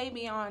whole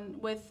baby on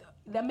with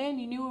the man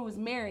you knew was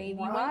married,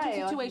 you went into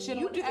a situation,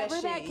 like, whatever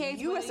that case.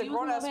 You as a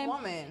grown ass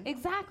woman.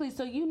 Exactly.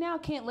 So you now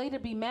can't later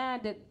be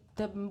mad that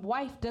the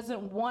wife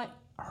doesn't want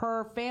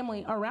her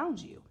family around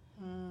you.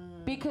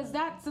 Because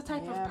that's the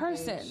type of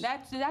person.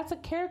 Bitch. That's a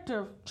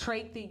character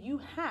trait that you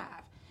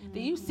have,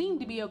 that you seem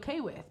to be okay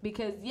with.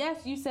 Because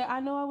yes, you said, I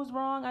know I was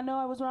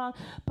wrong,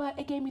 but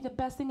it gave me the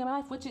best thing in my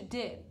life, which it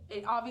did.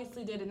 It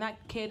obviously did, and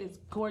that kid is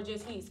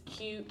gorgeous. He's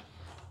cute.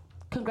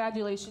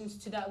 Congratulations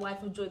to that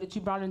life of joy that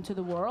you brought into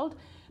the world.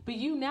 But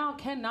you now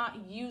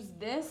cannot use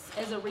this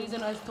as a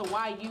reason as to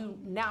why you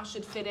now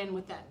should fit in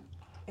with them.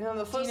 And on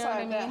the flip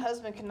side, that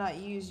husband cannot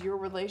use your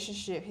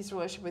relationship, his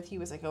relationship with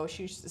you as like, oh,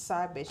 she's the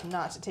side bitch,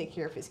 not to take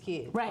care of his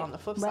kids. Right. On the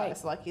flip side,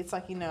 it's like that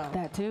too.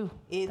 That too.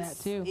 It's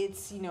that too. He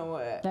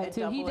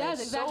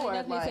does exactly.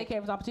 He doesn't take care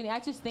of his opportunity. I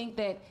just think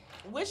that.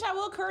 Which I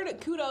will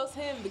kudos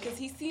him because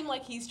he seemed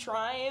like he's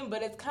trying,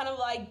 but it's kind of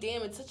like,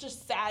 damn, it's such a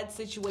sad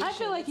situation. I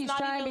feel like he's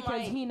trying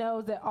because he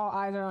knows that all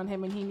eyes are on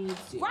him and he needs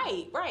to.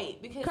 Right.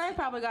 Because Kirk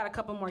probably got a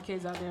couple more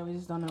kids out there we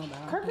just don't know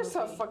about. Kirk is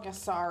so fucking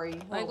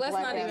sorry. Like, let's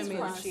not even be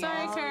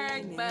sorry,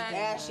 Kirk, but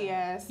ashy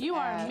ass. You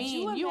are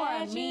mean. You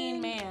are a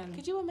mean man.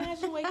 Could you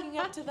imagine waking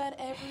up to that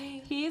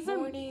every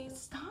morning?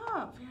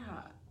 Stop.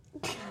 Yeah.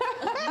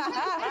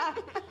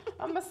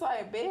 I'm a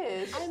slight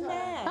bitch. I'm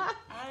mad.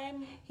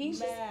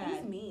 He's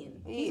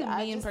mean. He's a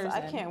mean person.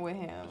 I can't with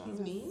him. He's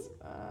mean?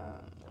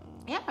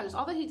 Yeah,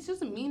 he's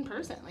just a mean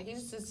person. Like,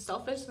 he's just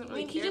selfish.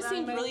 He just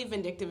seems really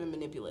vindictive and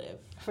manipulative.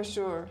 For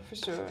sure.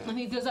 And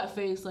he does that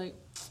face like,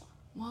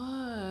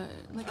 what?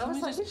 Like, can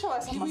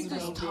we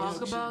just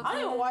talk about I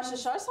don't even watch the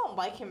show. I just don't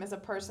like him as a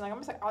person. Like, I'm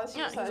just like, oh, this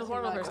he's a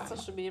horrible person. On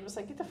social media. I'm just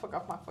like, get the fuck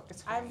off my fucking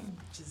screen.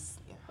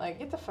 Like,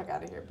 get the fuck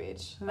out of here,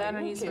 bitch. That or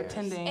he's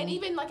pretending. And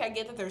even, like, I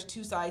get that there's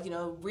two sides,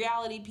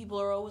 reality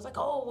people are always like,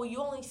 oh, well, you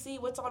only see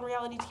what's on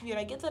reality TV, and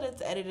I get that it's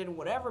edited and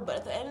whatever, but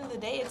at the end of the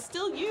day, it's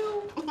still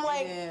you.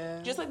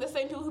 Just like the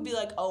same people who be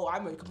like, oh,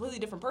 I'm a completely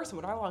different person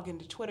when I log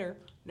into Twitter.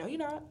 No, you're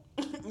not.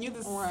 You're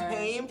the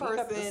same person. You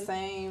got the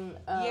same.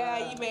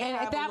 You may and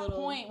have at that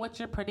point, what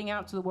you're putting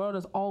out to the world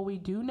is all we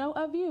do know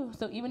of you.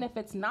 So even if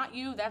it's not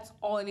you, that's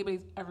all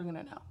anybody's ever going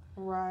to know.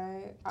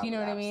 Right. Do you know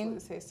what I mean?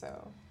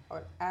 I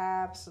would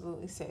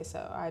absolutely say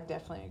so. I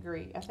definitely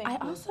agree. I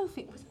also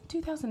think, was it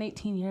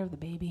 2018 year of the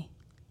baby?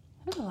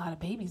 There's a lot of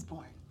babies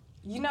born.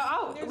 This is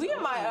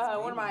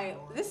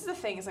the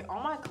thing, it's like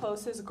all my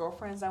closest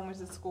girlfriends I went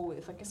to school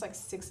with, like it's like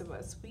 6 of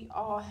us, we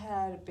all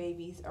had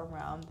babies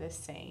around the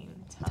same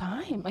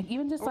time. Like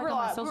even just like on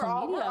my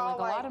social media, like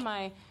a lot of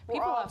my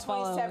people I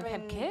follow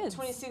had kids.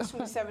 26,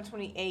 27,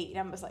 28, and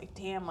I'm just like,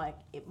 damn, like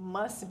it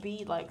must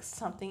be like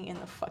something in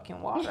the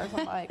fucking water.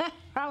 I'm like,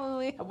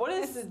 probably. What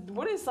is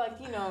like,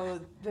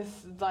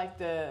 this like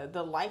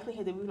the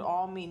likelihood that we would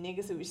all meet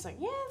niggas who were just like,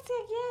 yes,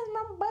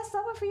 I'm bust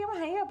open for you, I'm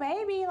gonna hang your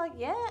baby, like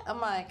yeah.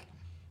 I'm like,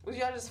 was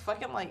y'all just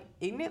fucking like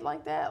ignorant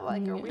like that?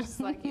 Like, or we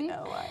just like,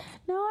 like.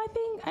 No, I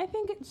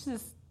think it's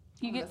just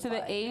you get to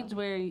the age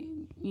where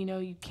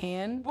you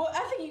can. Well, I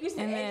think you get to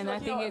the age where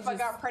if I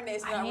got pregnant,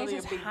 it's not really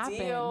a big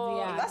deal.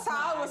 Yeah, that's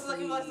how I was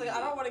looking. Like, I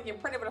don't want to get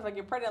pregnant, but if I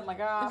get pregnant, I'm like,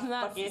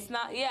 fuck it. It's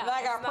not. Yeah. And then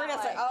I got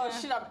pregnant. It's like, oh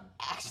shit, I'm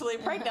actually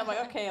pregnant. I'm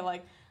like, okay,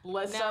 like.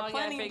 Let's start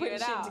planning and putting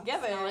shit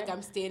together. It's not like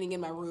I'm standing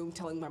in my room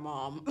telling my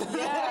mom. Yeah,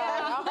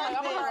 I'm like,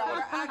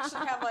 I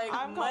actually have like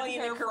money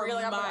in a career.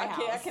 Like, I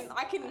can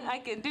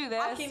do this.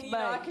 I can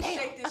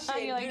shake this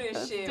shit and do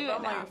this shit. But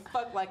I'm like,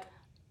 fuck, like,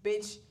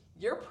 bitch,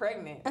 you're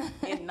pregnant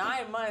in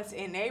 9 months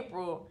in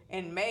April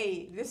and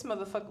May. This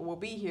motherfucker will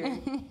be here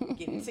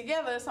getting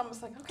together. So I'm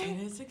just like, okay,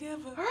 get it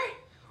together. All right,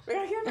 we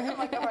gotta get it. I'm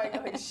like, all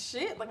right, like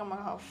shit. Like I'm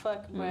like, oh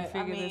fuck, but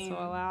figure this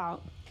all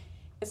out.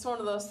 It's one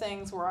of those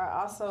things where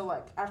I also,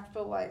 like, I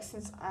feel like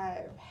since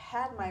I've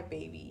had my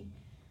baby,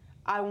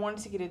 I wanted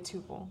to get a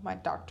tubal. My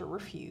doctor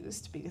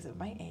refused because of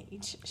my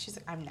age. She's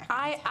like, I'm not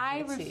going to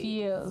I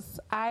refuse.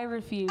 I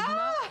refuse.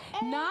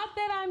 Not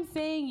that I'm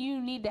saying you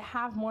need to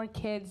have more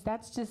kids.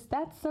 That's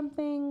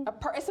something.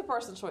 It's a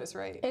personal choice,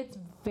 right? It's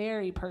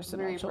very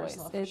personal choice.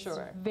 Personal, for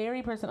sure.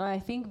 Very personal. And I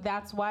think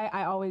that's why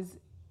I always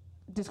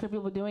discourage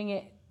people doing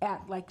it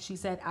at, like she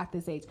said, at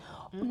this age.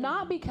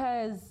 Not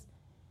because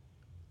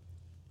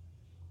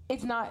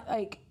it's not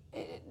like...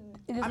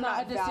 It is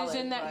not a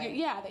decision valid, that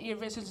right. that your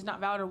decision is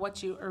not valid or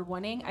what you are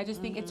wanting. I just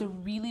think it's a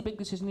really big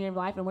decision in your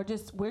life, and we're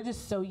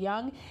just so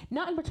young.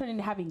 Not in returning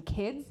to having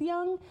kids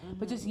young,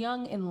 but just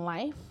young in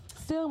life.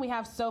 Still, we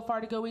have so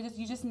far to go.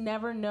 You just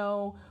never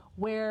know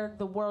where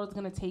the world's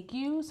gonna take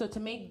you. So to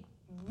make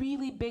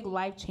really big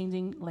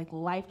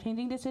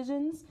life-changing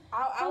decisions.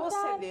 I will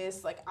say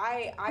this, like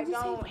I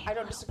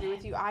don't disagree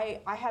with you. I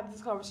had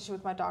this conversation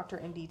with my doctor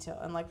in detail,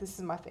 and like this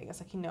is my thing.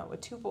 It's like, a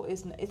tubal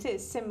it's a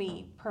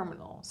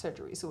semi-permanent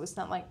surgery, so it's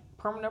not like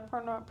permanent.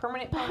 But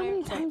how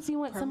many times do you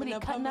want somebody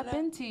cutting up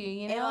into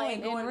you,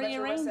 and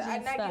rearranging stuff?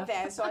 And I get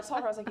that. So I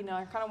told her, I was like,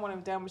 I kind of want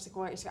to done. She's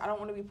like, I don't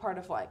want to be part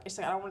of like. It's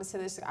like, I don't want to say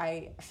this.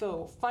 I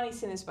feel funny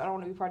saying this, but I don't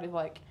want to be part of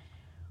like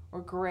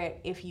regret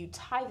if you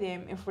tie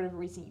them and for whatever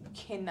reason you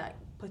cannot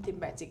put them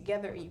back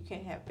together and you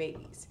can't have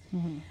babies.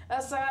 I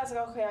was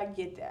like, okay, I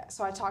get that.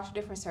 So I talked to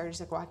different surgeons.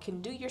 Like, well, I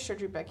can do your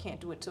surgery, but I can't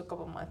do it until a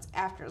couple months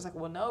after. I was like,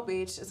 well, no,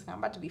 bitch. It's like, I'm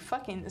about to be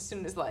fucking as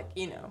soon as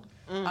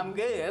I'm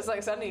good. It's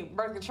like, so I need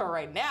birth control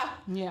right now.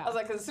 I was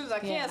like, cause as soon as I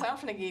can, so I'm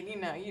trying to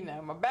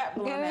get, my back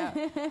blown out.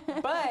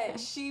 But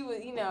she was,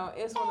 it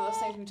was one of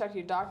those things when you talk to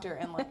your doctor,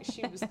 and like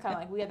she was kind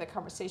of like, we had that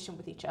conversation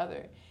with each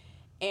other,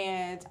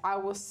 and I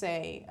will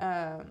say,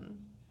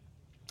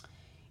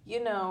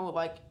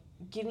 like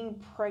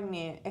getting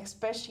pregnant,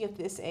 especially at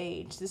this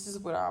age, this is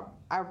what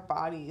our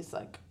bodies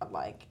like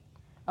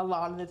a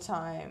lot of the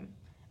time.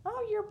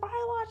 Oh, you're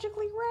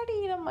biologically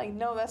ready, and I'm like,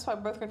 no, that's why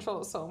birth control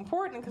is so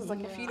important, because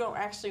like if you don't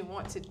actually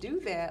want to do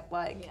that,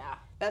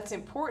 that's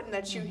important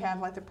that you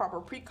have like the proper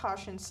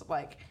precautions to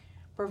like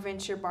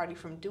prevent your body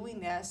from doing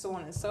that, so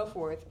on and so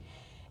forth.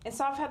 And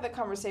so I've had the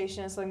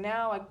conversation. So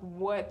now, like,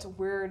 what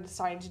we're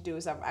deciding to do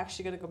is I'm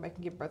actually going to go back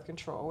and get birth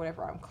control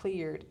whenever I'm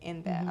cleared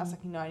in that. I was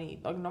like, I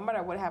need, like, no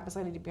matter what happens,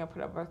 I need to be on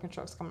put up birth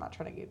control because I'm not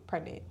trying to get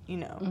pregnant,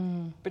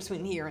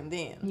 between here and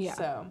then. Yeah.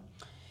 So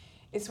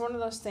it's one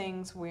of those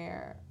things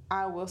where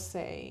I will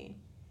say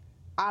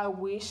I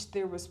wish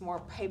there was more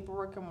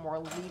paperwork and more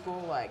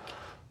legal, like,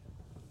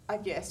 I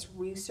guess,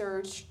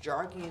 research,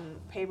 jargon,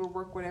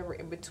 paperwork, whatever,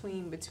 in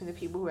between the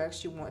people who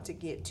actually want to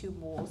get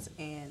tubals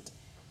and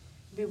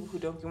people who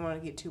don't want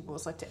to get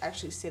tubals, like to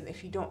actually say that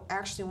if you don't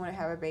actually want to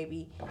have a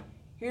baby,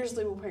 here's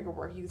legal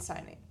paperwork, you can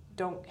sign it.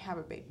 Don't have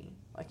a baby.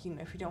 Like,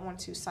 if you don't want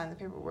to sign the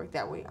paperwork,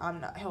 that way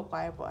I'm not held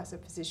liable as a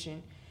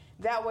physician.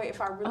 That way,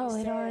 if I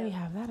really they already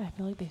have that. I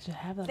feel like they should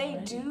have that. They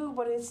do,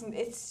 but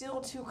it's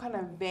still too kind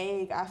of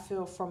vague, I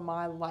feel, for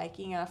my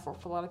liking, and for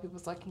a lot of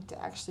people's liking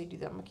to actually do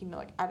that. I'm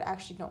like, I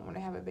actually don't want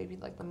to have a baby.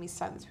 Like, let me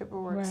sign this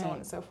paperwork, so on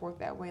and so forth.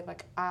 That way,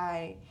 like,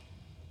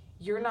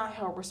 you're not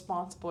held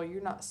responsible.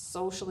 You're not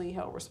socially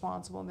held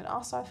responsible. And then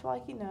also, I feel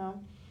like,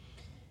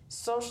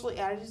 socially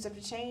attitudes have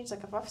to change.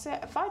 Like,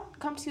 if I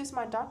come to you as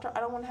my doctor, I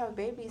don't want to have a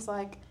baby, it's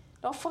like,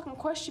 don't fucking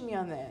question me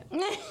on that.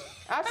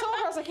 I told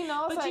her, I was like,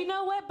 but you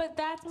know what? But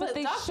that's what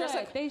they should.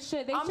 Like, they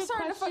should. I'm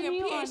starting a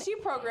fucking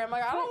PhD program.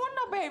 Like, I don't want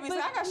no babies.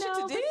 I got shit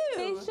to do.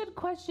 They should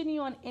question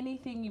you on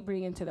anything you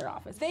bring into their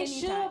office. They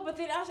should, but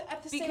then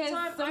at the same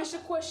time, I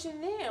should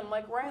question them.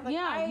 Like, right? Like,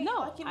 I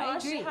agree. I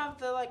should have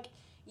the, like,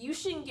 you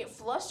shouldn't get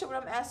flustered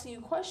when I'm asking you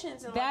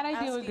questions. And that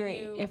I do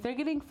agree. If they're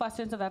getting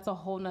flustered, so that's a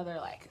whole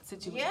nother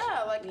situation.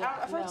 Yeah, like if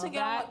I have to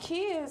get on with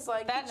kids,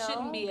 like that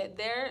shouldn't be it.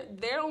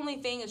 Their only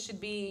thing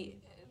should be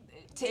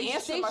to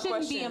answer my questions. They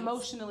shouldn't be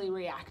emotionally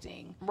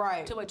reacting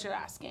to what you're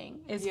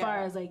asking. As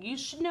far as like,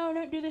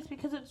 don't do this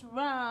because it's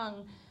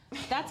wrong.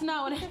 That's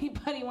not what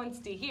anybody wants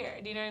to hear.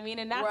 Do you know what I mean?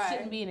 And that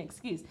shouldn't be an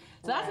excuse.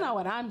 So that's not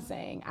what I'm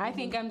saying. I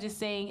think I'm just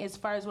saying, as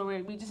far as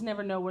where we just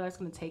never know where that's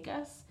going to take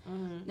us.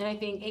 And I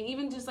think, and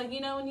even just like,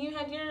 when you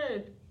had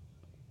your...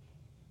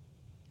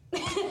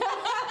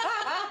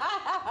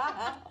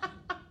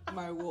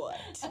 My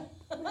what?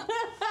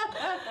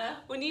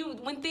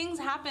 when things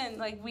happen,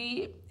 like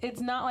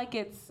it's not like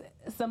it's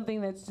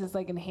something that's just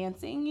like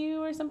enhancing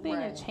you or something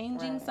or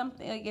changing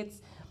something. Like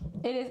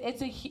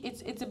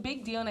it's a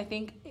big deal, and I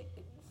think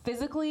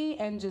physically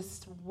and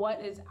just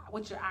what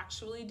you're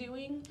actually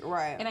doing,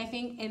 right? And I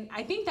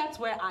think that's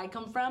where I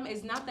come from.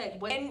 Is not that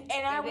what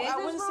I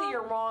wouldn't say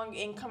you're wrong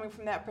in coming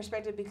from that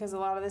perspective, because a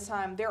lot of the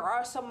time there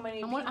are so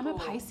many people. I'm a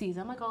Pisces.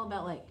 I'm like all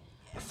about like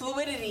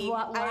fluidity.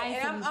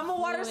 I'm a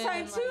water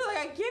sign too. Like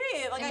I get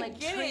it. Like I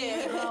get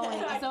it.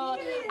 So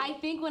I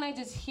think when I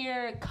just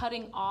hear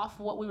cutting off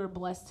what we were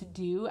blessed to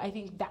do, I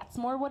think that's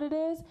more what it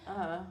is.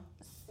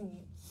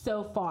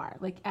 So far,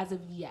 like as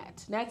of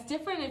yet. Now it's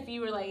different if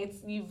you were like,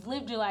 you've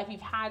lived your life, you've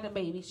had a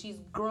baby, she's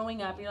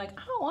growing up, and you're like,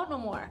 I don't want no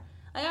more.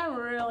 Like I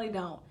really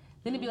don't.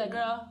 Then it'd be like,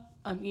 girl,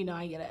 you know,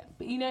 I get it.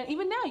 But, you know,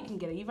 even now you can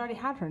get it. You've already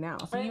had her now.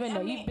 So but even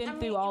though you've been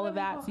through all of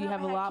that, so you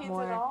have a lot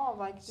more. At all.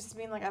 Like, just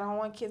being like, I don't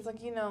want kids,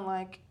 like, you know,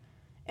 like,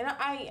 and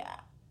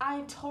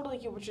I totally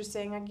get what you're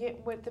saying. I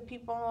get what the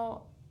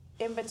people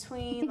in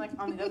between, like,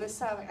 on the other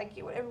side, like, I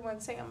get what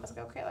everyone's saying. I'm just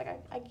like, okay, like,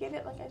 I get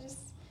it. Like, I just,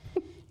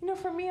 you know,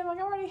 for me, I'm like,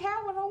 I already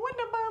had one. I want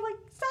nobody,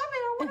 like, stop it.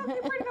 I want to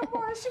get pregnant no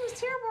more. She was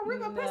terrible.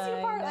 Rip my pussy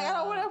apart. Like, I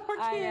don't want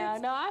more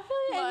kids. No, I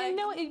feel you. Like, and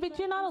you know, but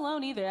you're not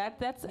alone either.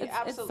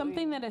 It's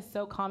something that is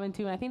so common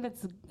too, and I think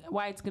that's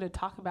why it's good to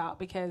talk about,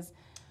 because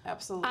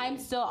I'm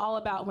still all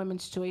about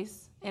women's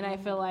choice, and I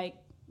feel like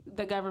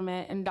the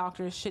government and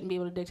doctors shouldn't be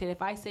able to dictate.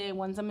 If I say I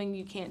want something,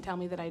 you can't tell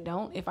me that I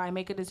don't. If I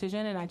make a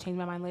decision and I change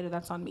my mind later,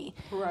 that's on me.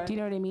 Right. Do you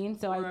know what I mean?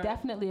 So I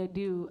definitely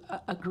do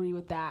agree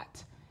with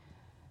that.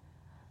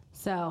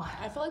 So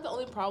I feel like the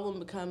only problem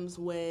becomes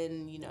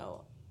when, you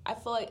know, I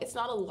feel like it's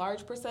not a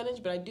large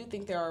percentage, but I do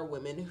think there are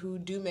women who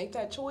do make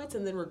that choice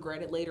and then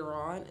regret it later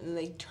on, and then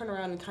they turn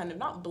around and kind of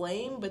not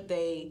blame, but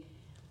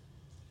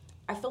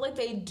I feel like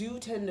they do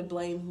tend to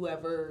blame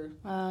whoever,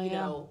 you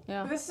know.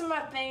 Yeah. But this is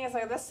my thing. It's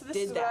like, this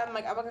is what I'm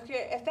like,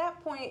 okay, at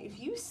that point, if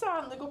you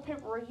sign legal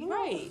paperwork, you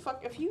know,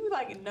 if you,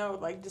 like, know,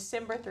 like,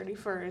 December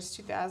 31st,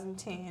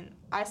 2010,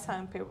 I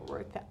signed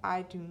paperwork that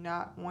I do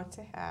not want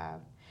to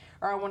have,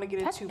 or I want to get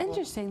a tubal. That's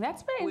interesting.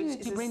 That's very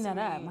interesting to bring that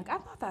up. Like, I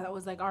thought that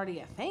was, like, already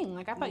a thing.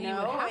 Like, I thought you would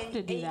have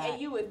to do that.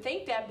 And you would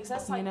think that, because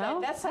that's, like,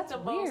 that's the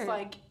most,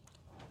 like,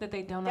 that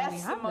they don't already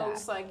have that. That's the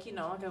most, like, you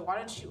know, like, why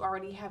don't you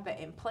already have that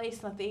in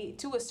place? Like, they,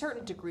 to a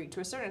certain degree, to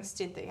a certain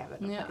extent, they have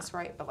that in place,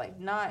 right? But, like,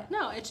 not...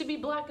 No, it should be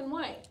black and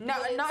white.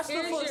 Not to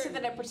the full extent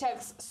that it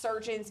protects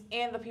surgeons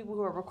and the people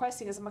who are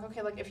requesting it. I'm like,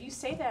 okay, like, if you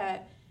say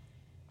that,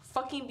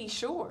 fucking be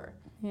sure.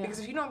 Yeah. Because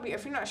if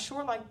you're not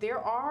sure, like,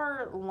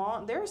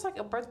 there's, like,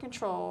 a birth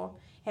control,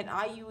 an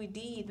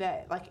IUED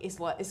that, like,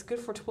 is good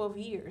for 12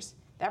 years.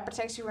 That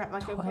protects you, like,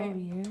 12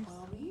 years?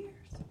 12 years.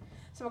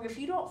 So, like, if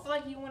you don't feel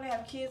like you want to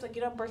have kids, like,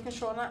 get on birth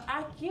control. And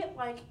I get,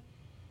 like,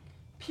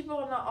 people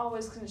are not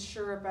always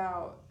sure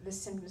about the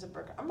symptoms of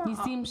birth control. You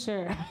seem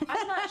sure.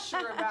 I'm not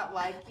sure about,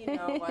 like, you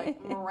know,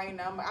 like,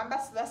 Mirena.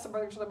 That's the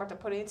birth control they're about to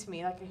put into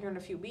me, like, here in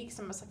a few weeks.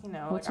 I'm just like, you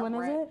know. Which one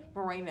is it?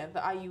 Mirena, the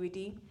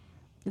IUED.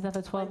 Is that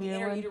the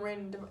 12-year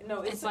one?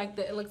 No, it's like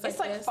it looks like it's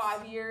like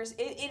 5 years.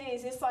 It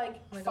is. It's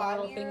like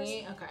 5 years.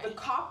 Thingy? Okay. The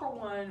copper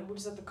one, which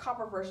is like the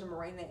copper version of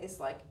Mirena, is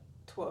like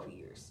 12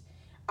 years.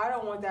 I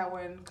don't want that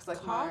one because,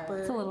 like, copper.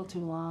 It's a little too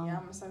long. Yeah,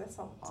 I'm just like, that's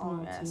a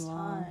long ass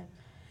time.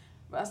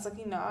 But I was like,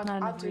 you know,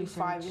 I'll do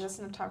 5 years. That's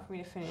enough time for me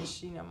to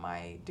finish, you know,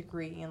 my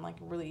degree and, like,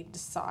 really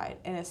decide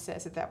and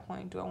assess at that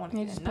point, do I want to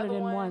get just another put it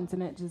in one? Once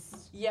and it just...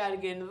 Yeah, to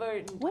get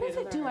another... What does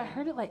it do? I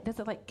heard it, like, does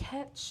it, like,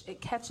 catch...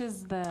 It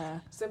catches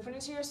the... So put it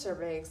into your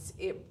cervix.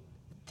 It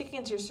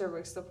thickens your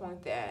cervix to the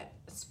point that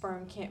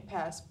sperm can't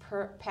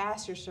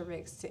pass your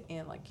cervix to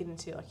get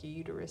into, like, your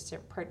uterus to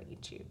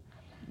impregnate you.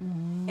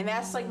 And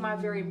that's, like, my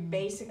very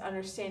basic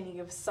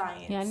understanding of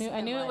science. Yeah, I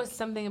knew it was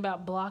something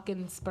about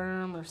blocking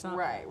sperm or something.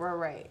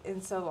 Right.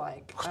 And so,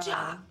 like,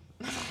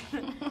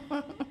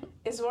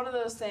 it's one of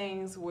those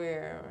things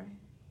where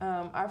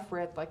I've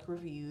read, like,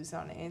 reviews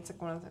on it, and it's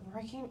like one of those,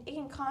 like, it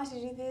can cause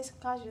you to do this,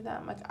 cause you to that.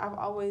 I'm like, I've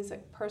always,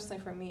 like,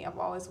 personally for me, I've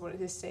always wanted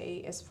to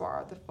stay as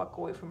far the fuck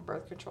away from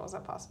birth control as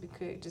I possibly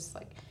could. Just,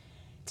 like,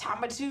 tie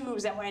my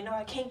tubes, that way I know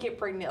I can't get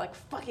pregnant. Like,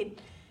 fuck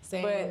it.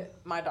 Same. But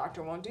my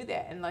doctor won't do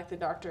that, and, like, the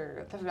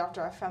doctor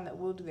I found that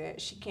will do that,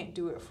 she can't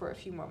do it for a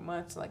few more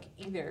months, like,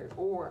 either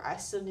or. I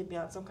still need to be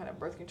on some kind of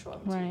birth control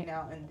between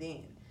now and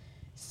then.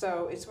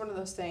 So it's one of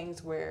those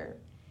things where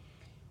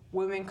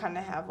women kind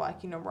of have,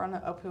 like, you know, we're on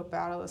an uphill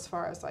battle as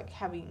far as, like,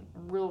 having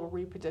real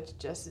reproductive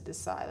justice to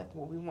decide, like,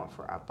 what we want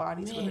for our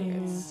bodies, whether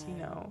it's, you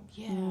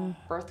know,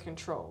 birth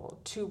control,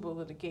 tubal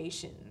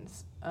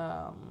litigations,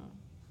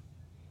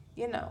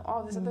 you know,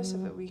 all this other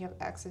stuff that we have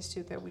access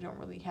to that we don't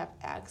really have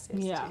access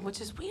to. Yeah, which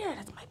is weird.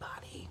 It's my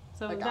body.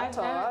 So like, I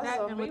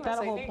told me, get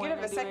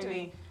a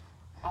vasectomy.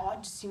 Oh, I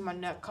just see my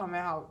nut come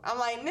out. I'm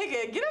like,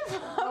 nigga, get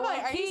a... I'm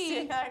like, are you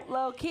serious?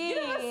 Low key.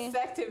 Get a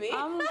vasectomy.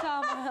 I'm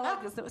telling you,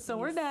 like, so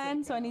we're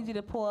done, so I need you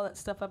to pull all that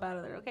stuff up out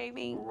of there, okay,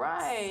 Bing?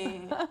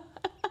 Right.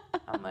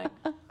 I'm like...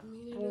 I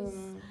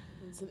mean,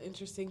 it's an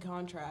interesting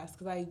contrast,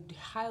 because I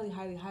highly,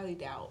 highly, highly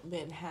doubt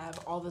men have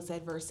all this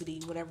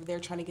adversity whenever they're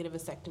trying to get a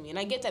vasectomy. And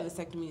I get that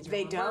vasectomy is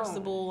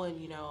reversible,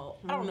 and, you know,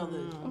 I don't know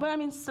the... But, I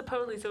mean,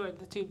 supposedly so are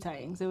the tube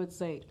tying, so it's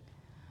like...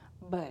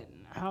 But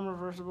how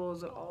reversible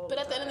is it all? But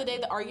at the end of the day,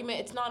 the argument,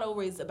 it's not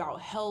always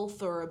about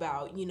health or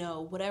about, you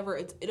know, whatever.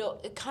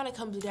 It kind of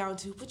comes down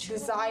to what you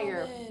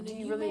desire. Do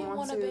you really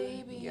want a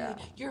baby? Yeah.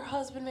 Your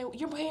husband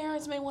your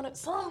parents may want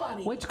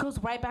somebody. Which goes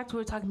right back to what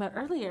we were talking about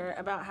earlier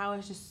about how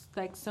it's just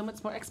like so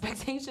much more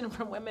expectation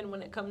from women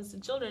when it comes to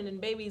children and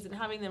babies and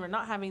having them or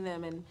not having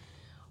them and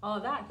all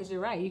of that. Because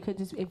you're right, you could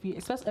just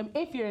especially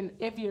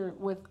if you're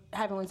with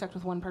having only sex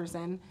with one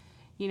person,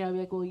 you know, be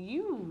like, well,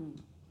 you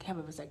have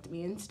a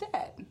vasectomy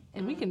instead,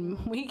 and we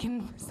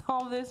can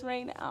solve this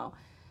right now.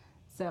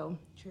 So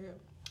true,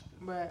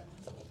 but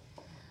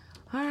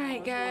all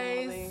right,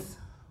 guys.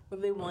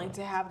 really willing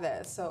to have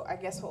that. So I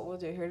guess what we'll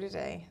do here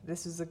today,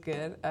 this was a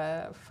good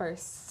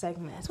first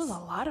segment. This was a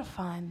lot of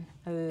fun.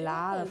 A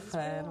lot of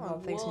fun.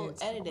 We'll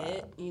edit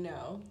it, you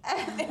know.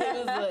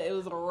 it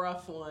was a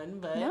rough one,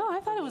 but no, I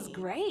thought it was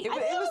great. It was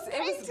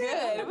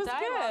good. It was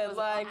good.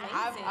 Like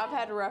I've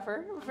had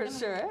rougher for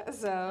sure.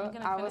 So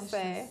I would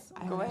say,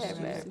 go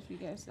ahead, babe.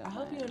 I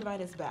hope you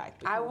invite us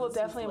back. I will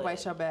definitely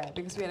invite y'all back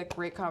because we had a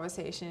great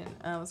conversation.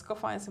 Let's go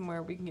find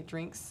somewhere we can get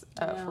drinks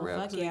for real.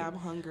 Fuck yeah, I'm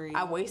hungry.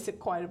 I wasted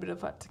quite a bit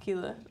of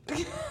tequila.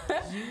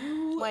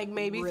 Like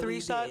maybe really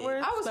 3 shot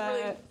worth. I was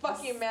really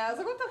fucking mad. I was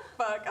like, what the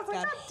fuck? I was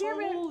like, God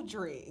damn it. Whole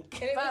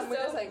drink. And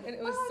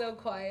it was so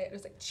quiet. It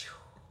was like,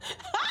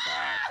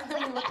 and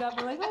then we look up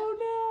and like, oh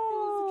no.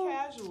 It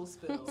was a casual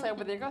spill. So,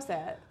 but there goes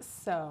that.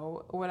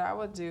 So what I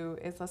would do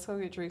is let's go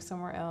get drinks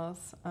somewhere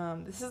else.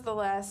 This is the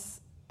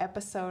last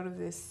episode of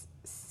this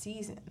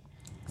season.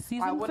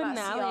 Season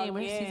finale.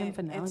 We're season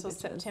finale until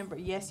September.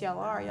 Yes, y'all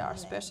are. Y'all are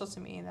special to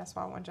me, and that's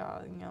why I want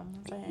y'all. You know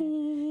what I'm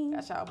saying?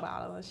 Got y'all a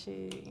bottle of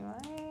shit. You know?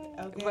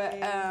 Okay.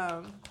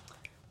 But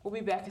we'll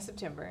be back in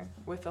September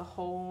with a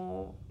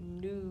whole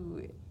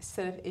new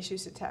set of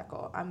issues to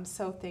tackle. I'm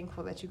so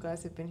thankful that you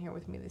guys have been here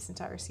with me this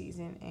entire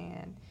season,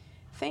 and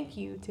thank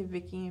you to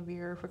Vicky and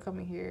Vera for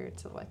coming here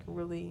to like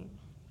really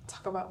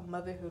talk about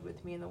motherhood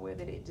with me in the way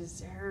that it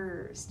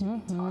deserves to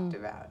be talked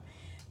about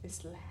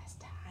this last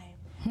time.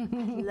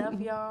 I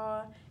love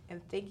y'all, and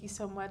thank you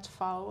so much.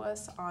 Follow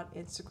us on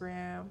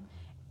Instagram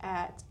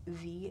at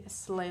the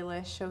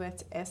Slayyyleste Show.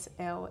 That's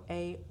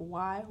SLAYYYESTE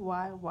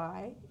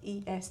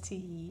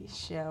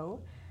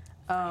Show.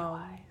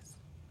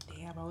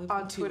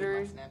 On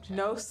Twitter,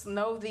 just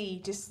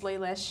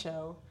Slayyyleste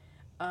Show.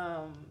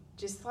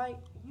 Just like,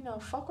 you know,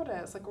 fuck with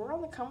us. Like, we're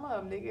on the come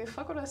up, nigga.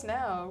 Fuck with us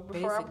now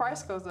before our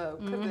price goes up.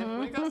 Because if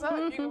it goes up,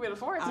 you can be able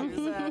to afford to.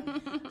 So,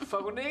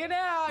 fuck with nigga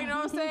now, you know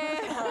what I'm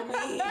saying?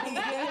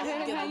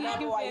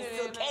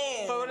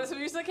 Fuck with us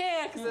when you still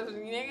can. Because if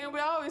you ain't gonna be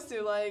always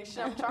to, like, shit,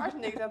 I'm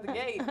charging niggas out the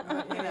gate.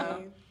 But, you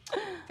know,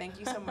 thank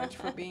you so much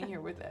for being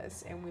here with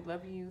us. And we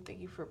love you. Thank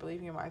you for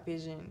believing in my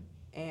vision.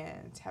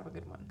 And have a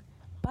good one.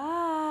 Bye.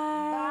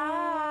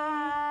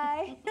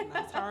 Bye.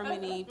 Nice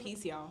harmony.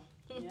 Peace, y'all.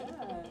 Yeah.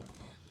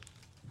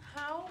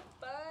 How